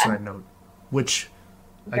suicide note, which,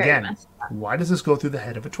 again, why does this go through the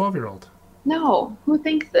head of a 12-year-old? No, who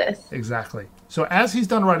thinks this? Exactly. So as he's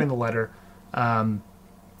done writing the letter,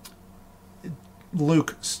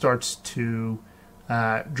 Luke starts to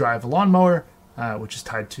drive a lawnmower, which is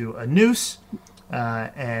tied to a noose,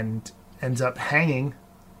 and ends up hanging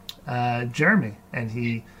Jeremy. And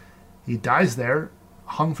he dies there,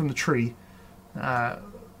 hung from the tree,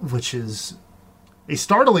 which is a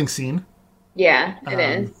startling scene. Yeah, it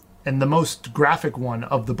is. And the most graphic one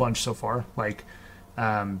of the bunch so far. Like,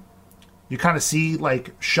 you kind of see,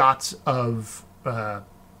 like, shots of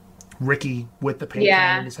Ricky with the paint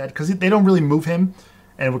in his head. Because they don't really move him.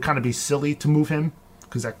 And it would kind of be silly to move him.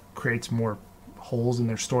 Because that creates more holes in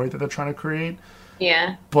their story that they're trying to create.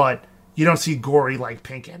 Yeah. But you don't see gory, like,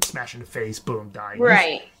 paint can smash in the face, boom, die.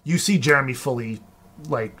 Right. You see Jeremy fully,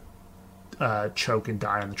 like, choke and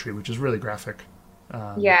die on the tree, which is really graphic.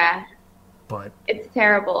 Yeah. But it's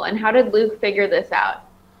terrible. And how did Luke figure this out?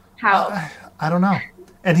 How? I don't know.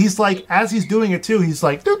 And he's like, as he's doing it too, he's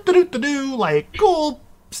like, do, like, cool,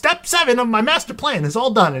 step 7 of my master plan is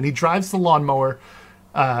all done. And he drives the lawnmower,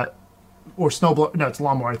 or snowblower, no, it's a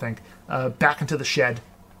lawnmower, I think, back into the shed.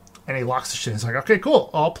 And he locks the shed. He's like, okay, cool,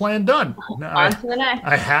 all plan done. On to the next.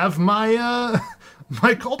 I have my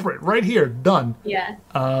my culprit right here, done. Yeah.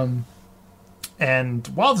 And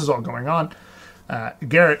while this is all going on,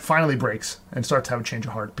 Garrett finally breaks and starts to have a change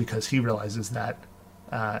of heart because he realizes that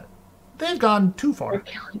they've gone too far. They're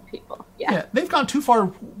killing people. Yeah, they've gone too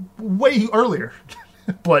far way earlier.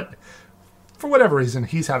 But for whatever reason,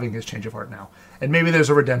 he's having his change of heart now. And maybe there's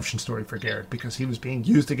a redemption story for Garrett because he was being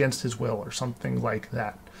used against his will or something like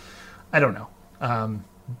that. I don't know.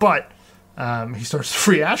 But he starts to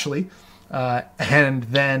free Ashley. And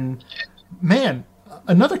then, man,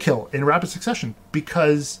 another kill in rapid succession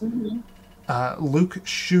because Luke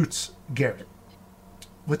shoots Garrett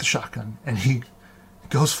with the shotgun. And he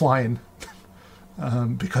goes flying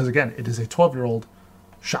because, again, it is a 12-year-old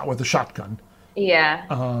shot with a shotgun. Yeah.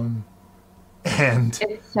 And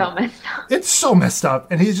it's so messed up. It's so messed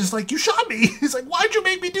up. And he's just like, you shot me. He's like, why'd you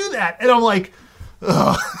make me do that? And I'm like,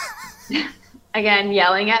 ugh. Again,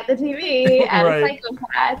 yelling at the TV as a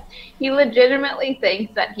psychopath. He legitimately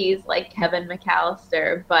thinks that he's like Kevin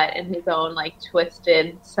McAllister, but in his own like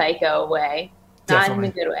twisted psycho way. Definitely. Not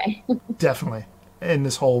in a good way. Definitely. In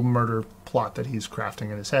this whole murder plot that he's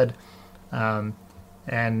crafting in his head.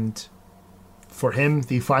 And for him,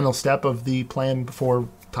 the final step of the plan before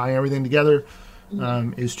tying everything together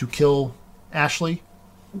is to kill Ashley.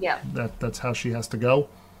 Yeah. That's how she has to go.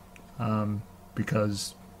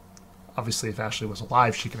 Because obviously if Ashley was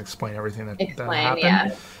alive, she can explain everything that happened.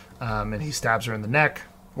 Yeah. And he stabs her in the neck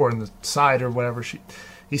or in the side or whatever.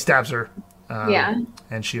 He stabs her.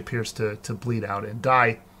 And she appears to bleed out and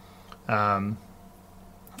die.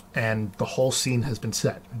 And the whole scene has been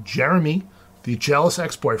set. Jeremy, the jealous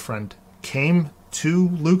ex-boyfriend, came to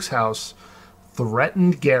Luke's house,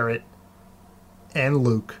 threatened Garrett and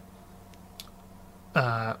Luke,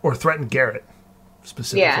 or threatened Garrett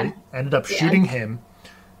specifically, ended up shooting him,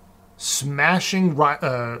 smashing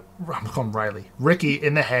I'm calling him Riley, Ricky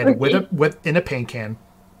in the head in a paint can,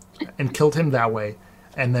 and killed him that way,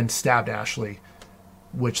 and then stabbed Ashley,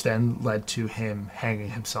 which then led to him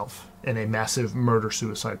hanging himself in a massive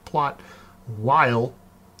murder-suicide plot, while,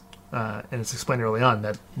 and it's explained early on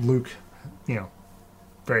that Luke,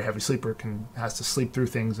 very heavy sleeper, has to sleep through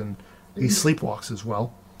things, and he sleepwalks as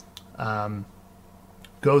well.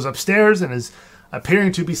 Goes upstairs and is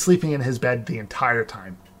appearing to be sleeping in his bed the entire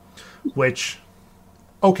time. Which,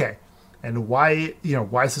 okay. And why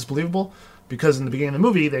is this believable? Because in the beginning of the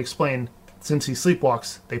movie, they explain, since he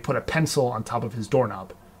sleepwalks, they put a pencil on top of his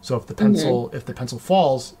doorknob. So if the pencil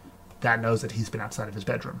falls, that knows that he's been outside of his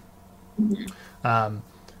bedroom.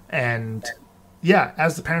 And yeah,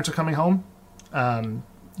 as the parents are coming home,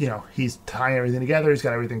 he's tying everything together. He's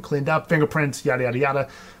got everything cleaned up, fingerprints, yada, yada, yada.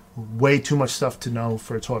 Way too much stuff to know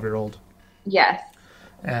for a 12-year-old. Yes.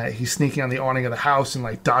 He's sneaking on the awning of the house and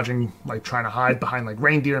like dodging, like trying to hide behind like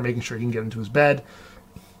reindeer, making sure he can get into his bed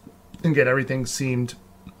and get everything seamed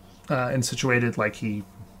and situated like he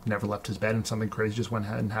never left his bed and something crazy just went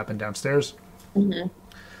and happened downstairs.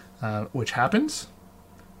 Which happens.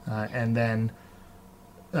 And then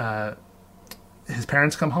his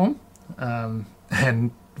parents come home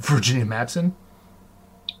and Virginia Madsen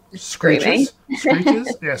screeches.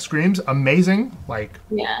 Screams. Amazing. Like,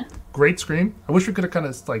 great scream. I wish we could have kind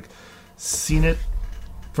of like seen it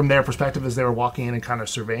from their perspective as they were walking in and kind of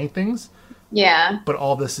surveying things. Yeah. But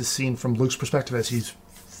all this is seen from Luke's perspective as he's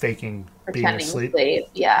faking being asleep.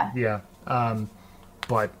 Yeah. Yeah.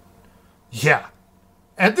 But yeah.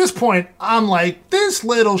 At this point, I'm like, this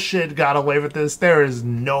little shit got away with this. There is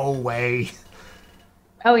no way.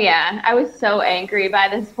 Oh, yeah. I was so angry by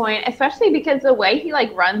this point, especially because the way he,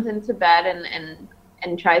 like, runs into bed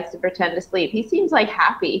and tries to pretend to sleep. He seems, like,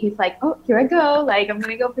 happy. He's like, oh, here I go. Like, I'm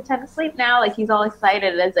going to go pretend to sleep now. Like, he's all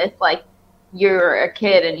excited as if, like, you're a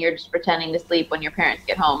kid and you're just pretending to sleep when your parents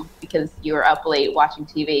get home because you were up late watching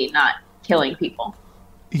TV, not killing people.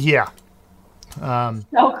 Yeah.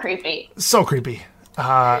 So creepy. So creepy.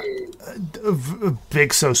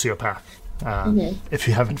 Big sociopath. If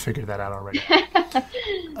you haven't figured that out already.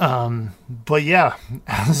 But yeah,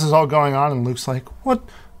 this is all going on, and Luke's like, "What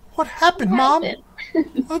happened, Mom?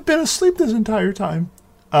 I've been asleep this entire time."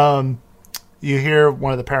 You hear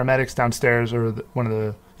one of the paramedics downstairs, or I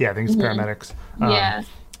think it's paramedics.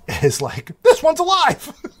 Is like, "This one's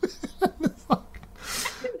alive."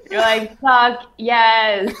 You're like, "Fuck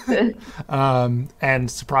yes!" And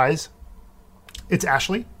surprise, it's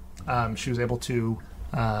Ashley. She was able to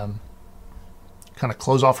kind of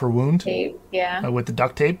close off her wound with the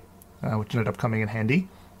duct tape, which ended up coming in handy.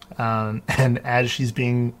 And as she's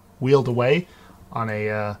being wheeled away on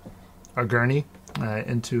a gurney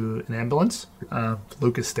into an ambulance,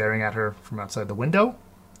 Luke is staring at her from outside the window,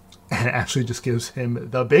 and Ashley just gives him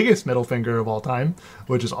the biggest middle finger of all time,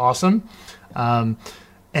 which is awesome.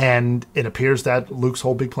 And it appears that Luke's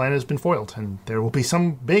whole big plan has been foiled, and there will be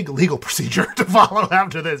some big legal procedure to follow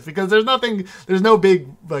after this, because there's no big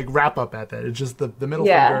like wrap up at that. It's just the middle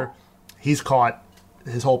finger. He's caught.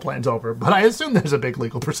 His whole plan's over. But I assume there's a big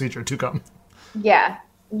legal procedure to come. Yeah,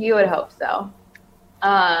 you would hope so.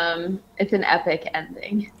 It's an epic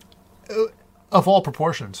ending. Of all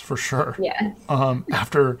proportions, for sure. Yeah.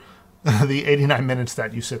 After the 89 minutes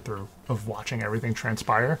that you sit through of watching everything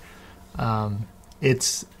transpire,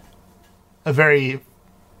 it's a very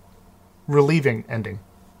relieving ending.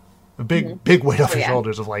 A big weight off your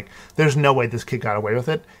shoulders of like, there's no way this kid got away with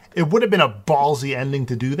it. It would have been a ballsy ending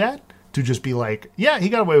to do that, to just be like, yeah, he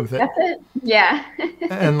got away with it. That's it. Yeah.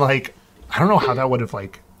 And like, I don't know how that would have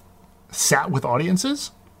like sat with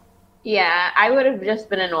audiences. Yeah, I would have just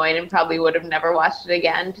been annoyed and probably would have never watched it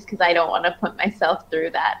again, just because I don't want to put myself through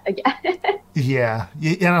that again. Yeah,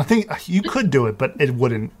 and I think you could do it, but it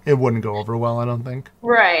wouldn't go over well, I don't think.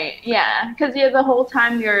 Right, yeah, because the whole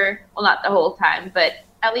time not the whole time, but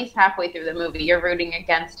at least halfway through the movie, you're rooting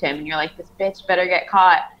against him, and you're like, this bitch better get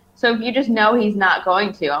caught. So if you just know he's not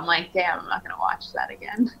going to, I'm like, damn, I'm not going to watch that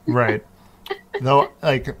again. Right. Though,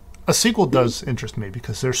 like, a sequel does interest me,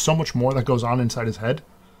 because there's so much more that goes on inside his head.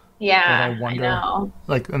 Yeah, I wonder, I know.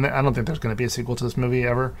 Like, and I don't think there's going to be a sequel to this movie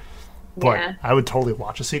ever. But I would totally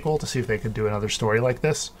watch a sequel to see if they could do another story like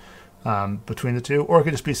this between the two. Or it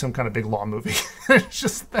could just be some kind of big law movie. It's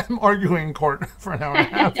just them arguing in court for an hour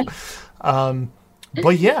and a half.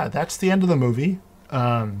 But yeah, that's the end of the movie.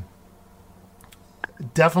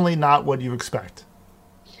 Definitely not what you expect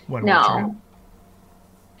when watching it.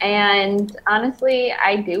 And honestly,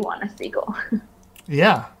 I do want a sequel.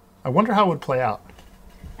 Yeah. I wonder how it would play out.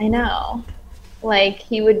 I know. Like,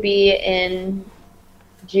 he would be in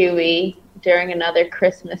Juvie during another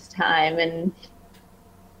Christmas time and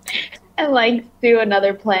like do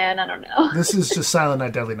another plan. I don't know. This is just Silent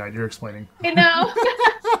Night, Deadly Night you're explaining. I know.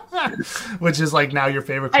 Which is like now your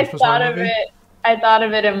favorite Christmas movie? I thought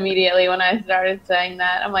of it immediately when I started saying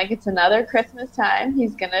that. I'm like, it's another Christmas time.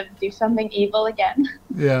 He's going to do something evil again.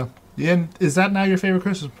 Yeah. And is that now your favorite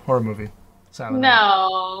Christmas horror movie? Silent Night?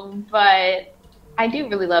 No, but I do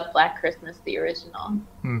really love Black Christmas, the original.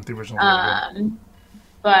 The original.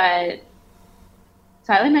 But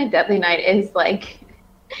Silent Night, Deadly Night is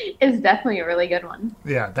definitely a really good one.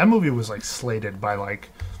 Yeah, that movie was like slated by like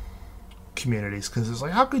communities because it's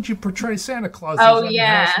like, how could you portray Santa Claus as a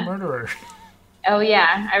mass murderer? Oh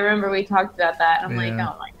yeah, I remember we talked about that. And I'm like,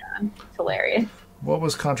 oh my god, it's hilarious. What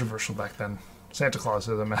was controversial back then? Santa Claus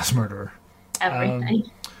as a mass murderer. Everything.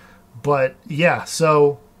 But yeah,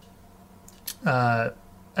 so a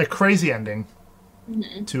crazy ending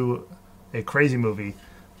to a crazy movie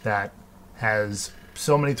that has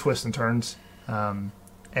so many twists and turns.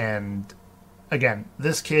 And again,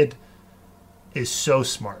 this kid is so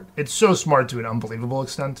smart. It's so smart to an unbelievable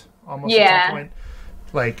extent, almost at some point.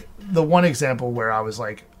 Like, the one example where I was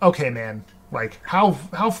like, okay, man, like, how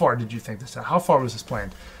far did you think this out? How far was this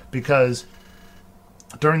planned? Because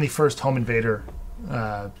during the first home invader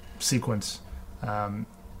sequence,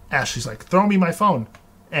 Ashley's like, throw me my phone.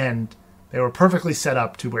 And they were perfectly set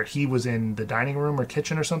up to where he was in the dining room or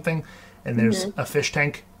kitchen or something, and there's a fish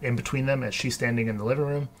tank in between them as she's standing in the living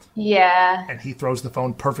room. Yeah. And he throws the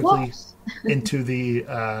phone perfectly into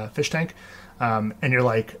the fish tank. And you're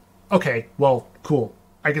like, okay, well, cool.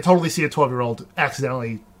 I could totally see a 12-year-old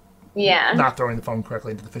accidentally not throwing the phone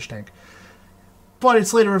correctly into the fish tank. But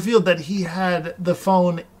it's later revealed that he had the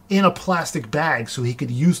phone in a plastic bag so he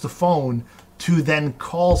could use the phone to then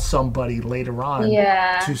call somebody later on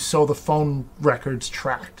so the phone records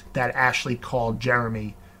tracked that Ashley called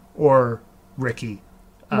Jeremy or Ricky.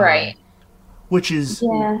 Right. Which is,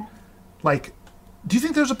 like, do you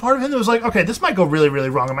think there's a part of him that was like, okay, this might go really,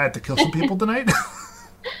 really wrong. I might have to kill some people tonight?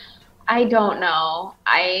 I don't know.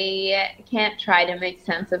 I can't try to make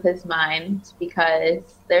sense of his mind because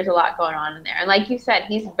there's a lot going on in there. And like you said,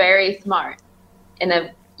 he's very smart in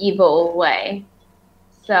an evil way.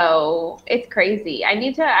 So it's crazy. I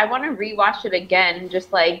want to rewatch it again,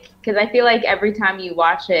 just like, because I feel like every time you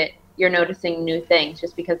watch it, you're noticing new things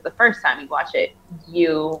just because the first time you watch it,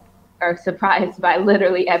 you are surprised by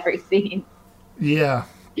literally every scene. Yeah.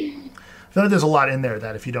 I feel like there's a lot in there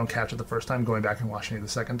that if you don't catch it the first time, going back and watching it the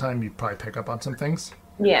second time, you probably pick up on some things.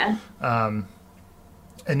 Yeah.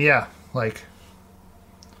 And yeah, like,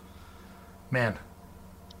 man.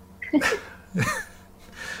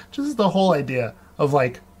 Just the whole idea of,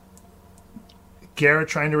 like, Garrett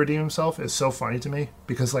trying to redeem himself is so funny to me.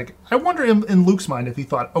 Because, like, I wonder in Luke's mind if he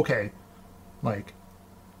thought, okay, like,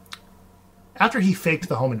 after he faked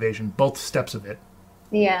the home invasion, both steps of it,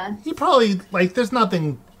 he probably, like, there's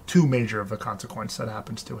nothing too major of a consequence that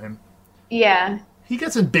happens to him. Yeah. He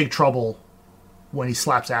gets in big trouble when he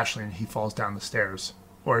slaps Ashley and he falls down the stairs.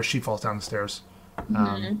 Or she falls down the stairs.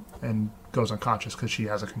 And goes unconscious because she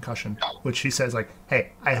has a concussion, which she says, like,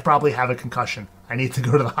 hey, I probably have a concussion. I need to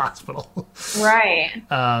go to the hospital. Right.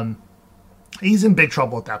 He's in big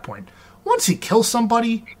trouble at that point. Once he kills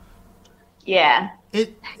somebody,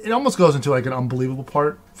 it almost goes into, like, an unbelievable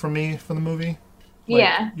part for me for the movie.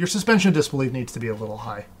 Like, your suspension of disbelief needs to be a little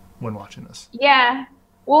high when watching this. Yeah.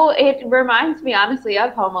 Well, it reminds me, honestly,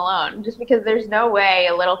 of Home Alone, just because there's no way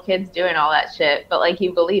a little kid's doing all that shit, but, like,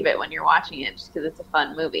 you believe it when you're watching it just because it's a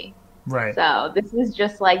fun movie. Right. So this is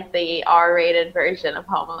just like the R-rated version of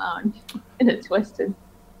Home Alone in a twisted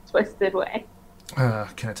way.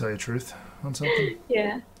 Can I tell you the truth on something?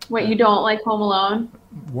 Yeah. What, you don't like Home Alone?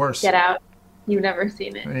 Worse. Get Out. You've never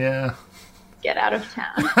seen it. Yeah. Get out of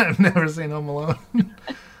town. I've never seen Home Alone.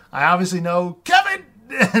 I obviously know Kevin,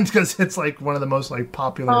 because it's like one of the most, like,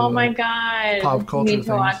 popular. Oh my god! Pop culture you need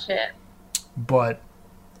to watch it. But,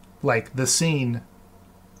 like, the scene,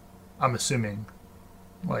 I'm assuming,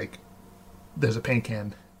 like, there's a paint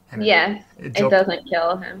can. And yes, it doesn't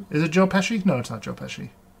kill him. Is it Joe Pesci? No, it's not Joe Pesci.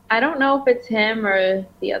 I don't know if it's him or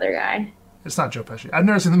the other guy. It's not Joe Pesci. I've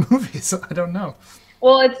never seen the movie, so I don't know.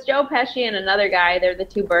 Well, it's Joe Pesci and another guy. They're the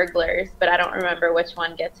two burglars, but I don't remember which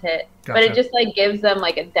one gets hit. Gotcha. But it just, like, gives them,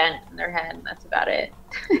 like, a dent in their head, and that's about it.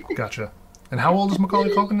 Gotcha. And how old is Macaulay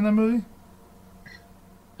Culkin in that movie?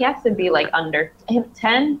 He has to be, like, under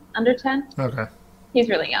 10? Under 10? Okay. He's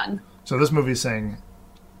really young. So this movie is saying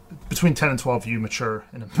between 10 and 12, you mature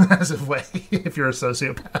in a massive way if you're a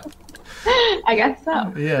sociopath. I guess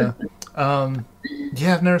so. Yeah.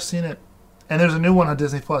 Yeah, I've never seen it. And there's a new one on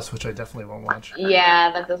Disney Plus, which I definitely won't watch.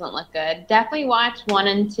 Yeah, that doesn't look good. Definitely watch 1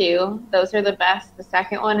 and 2. Those are the best. The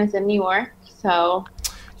second one is in New York, so.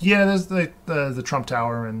 Yeah, there's the Trump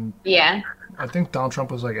Tower, and I think Donald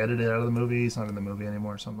Trump was, like, edited out of the movie. He's not in the movie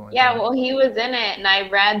anymore or something like that. Yeah, well, he was in it, and I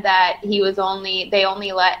read that he only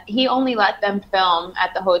let them film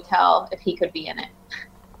at the hotel if he could be in it.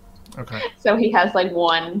 Okay. So he has, like,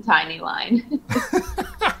 one tiny line.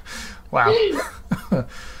 Wow.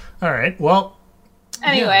 All right. Well,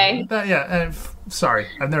 Anyway. Sorry,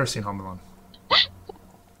 I've never seen Home Alone.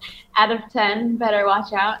 Out of 10, better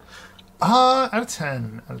watch out. Out of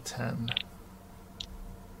 10.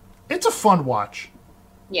 It's a fun watch.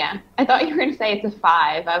 Yeah. I thought you were going to say it's a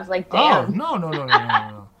 5. I was like, damn. Oh,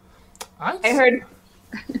 no. I heard...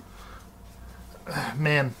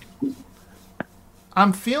 Man.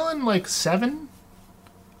 I'm feeling like 7.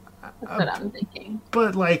 That's what I'm thinking.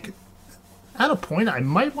 But, like, at a point, I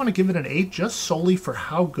might want to give it an 8 just solely for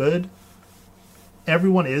how good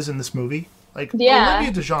everyone is in this movie. Like,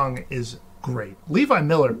 Olivia DeJonge is great. Levi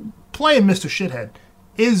Miller, playing Mr. Shithead,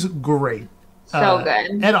 is great. So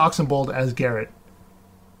good. Ed Oxenbould as Garrett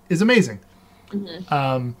is amazing.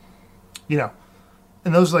 Mm-hmm.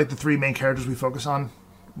 And those are like the 3 main characters we focus on.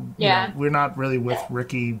 Yeah. We're not really with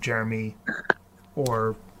Ricky, Jeremy,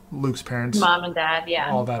 or Luke's parents. Mom and Dad, yeah.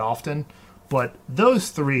 All that often. But those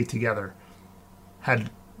 3 together had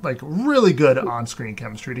like really good on-screen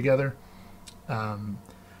chemistry together.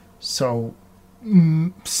 So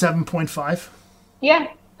 7.5. Yeah,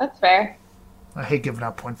 that's fair. I hate giving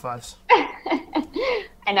out 0.5s.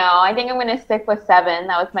 I know. I think I'm going to stick with 7.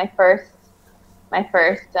 That was my first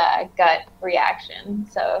gut reaction.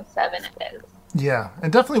 So 7 it is. Yeah,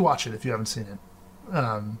 and definitely watch it if you haven't seen it.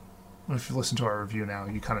 If you listen to our review now,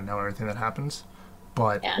 you kind of know everything that happens.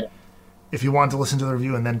 But if you want to listen to the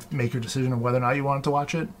review and then make your decision of whether or not you want to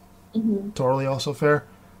watch it, totally also fair.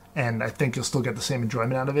 And I think you'll still get the same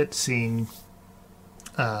enjoyment out of it, seeing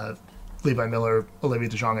Levi Miller, Olivia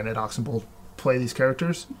DeJonge, and Ed Oxenbould play these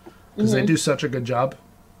characters. Because they do such a good job.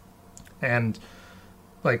 And,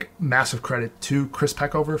 like, massive credit to Chris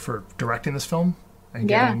Peckover for directing this film and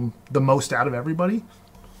getting the most out of everybody.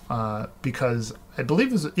 Because I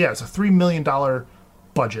believe it's a $3 million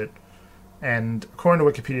budget. And according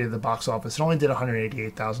to Wikipedia, the box office, it only did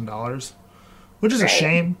 $188,000, which is a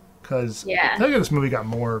shame. Because I think this movie got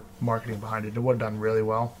more marketing behind it. It would have done really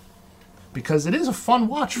well. Because it is a fun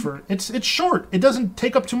watch. It's short. It doesn't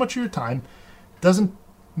take up too much of your time. It doesn't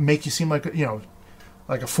make you seem like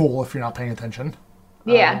a fool if you're not paying attention.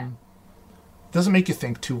 Yeah. Doesn't make you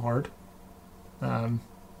think too hard.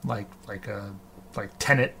 Like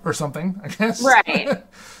Tenet or something, I guess. Right.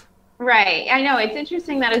 Right. I know. It's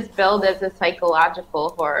interesting that it's billed as a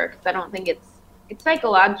psychological horror. Because I don't think it's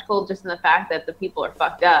psychological just in the fact that the people are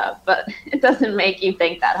fucked up, but it doesn't make you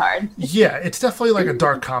think that hard. Yeah, it's definitely like a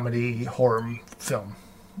dark comedy horror film.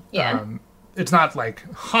 Yeah. It's not like,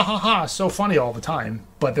 ha ha ha, so funny all the time,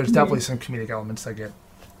 but there's definitely some comedic elements that get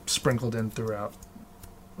sprinkled in throughout,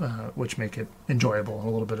 which make it enjoyable and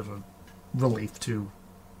a little bit of a relief to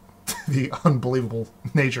the unbelievable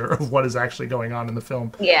nature of what is actually going on in the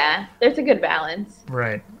film. Yeah, there's a good balance.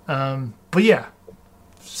 Right. But yeah.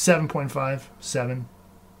 7.5, 7.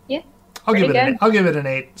 Yeah. I'll give it an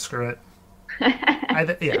 8. Screw it.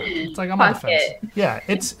 It's like I'm on the fence. Yeah,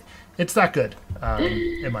 it's that good,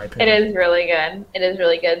 in my opinion. It is really good. It is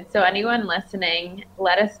really good. So anyone listening,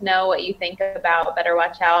 let us know what you think about Better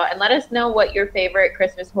Watch Out, and let us know what your favorite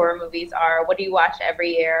Christmas horror movies are. What do you watch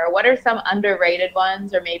every year? What are some underrated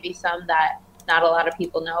ones, or maybe some that not a lot of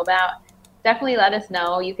people know about? Definitely let us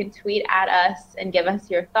know. You can tweet at us and give us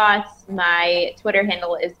your thoughts. My Twitter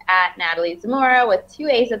handle is at Natalie Zamora with 2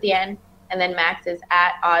 A's at the end, and then Max is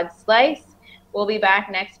at OddSlice. We'll be back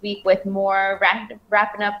next week with more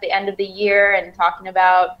wrapping up the end of the year and talking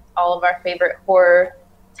about all of our favorite horror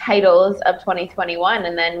titles of 2021,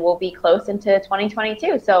 and then we'll be close into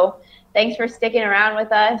 2022. So thanks for sticking around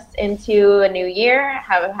with us into a new year.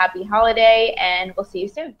 Have a happy holiday, and we'll see you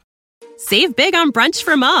soon. Save big on brunch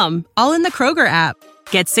for mom, all in the Kroger app.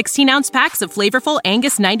 Get 16-ounce packs of flavorful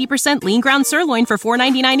Angus 90% lean ground sirloin for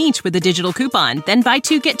 $4.99 each with a digital coupon. Then buy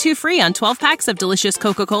 2, get 2 free on 12 packs of delicious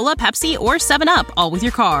Coca-Cola, Pepsi, or 7-Up, all with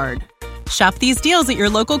your card. Shop these deals at your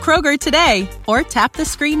local Kroger today, or tap the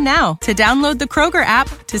screen now to download the Kroger app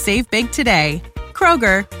to save big today.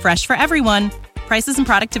 Kroger, fresh for everyone. Prices and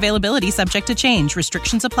product availability subject to change.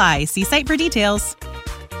 Restrictions apply. See site for details.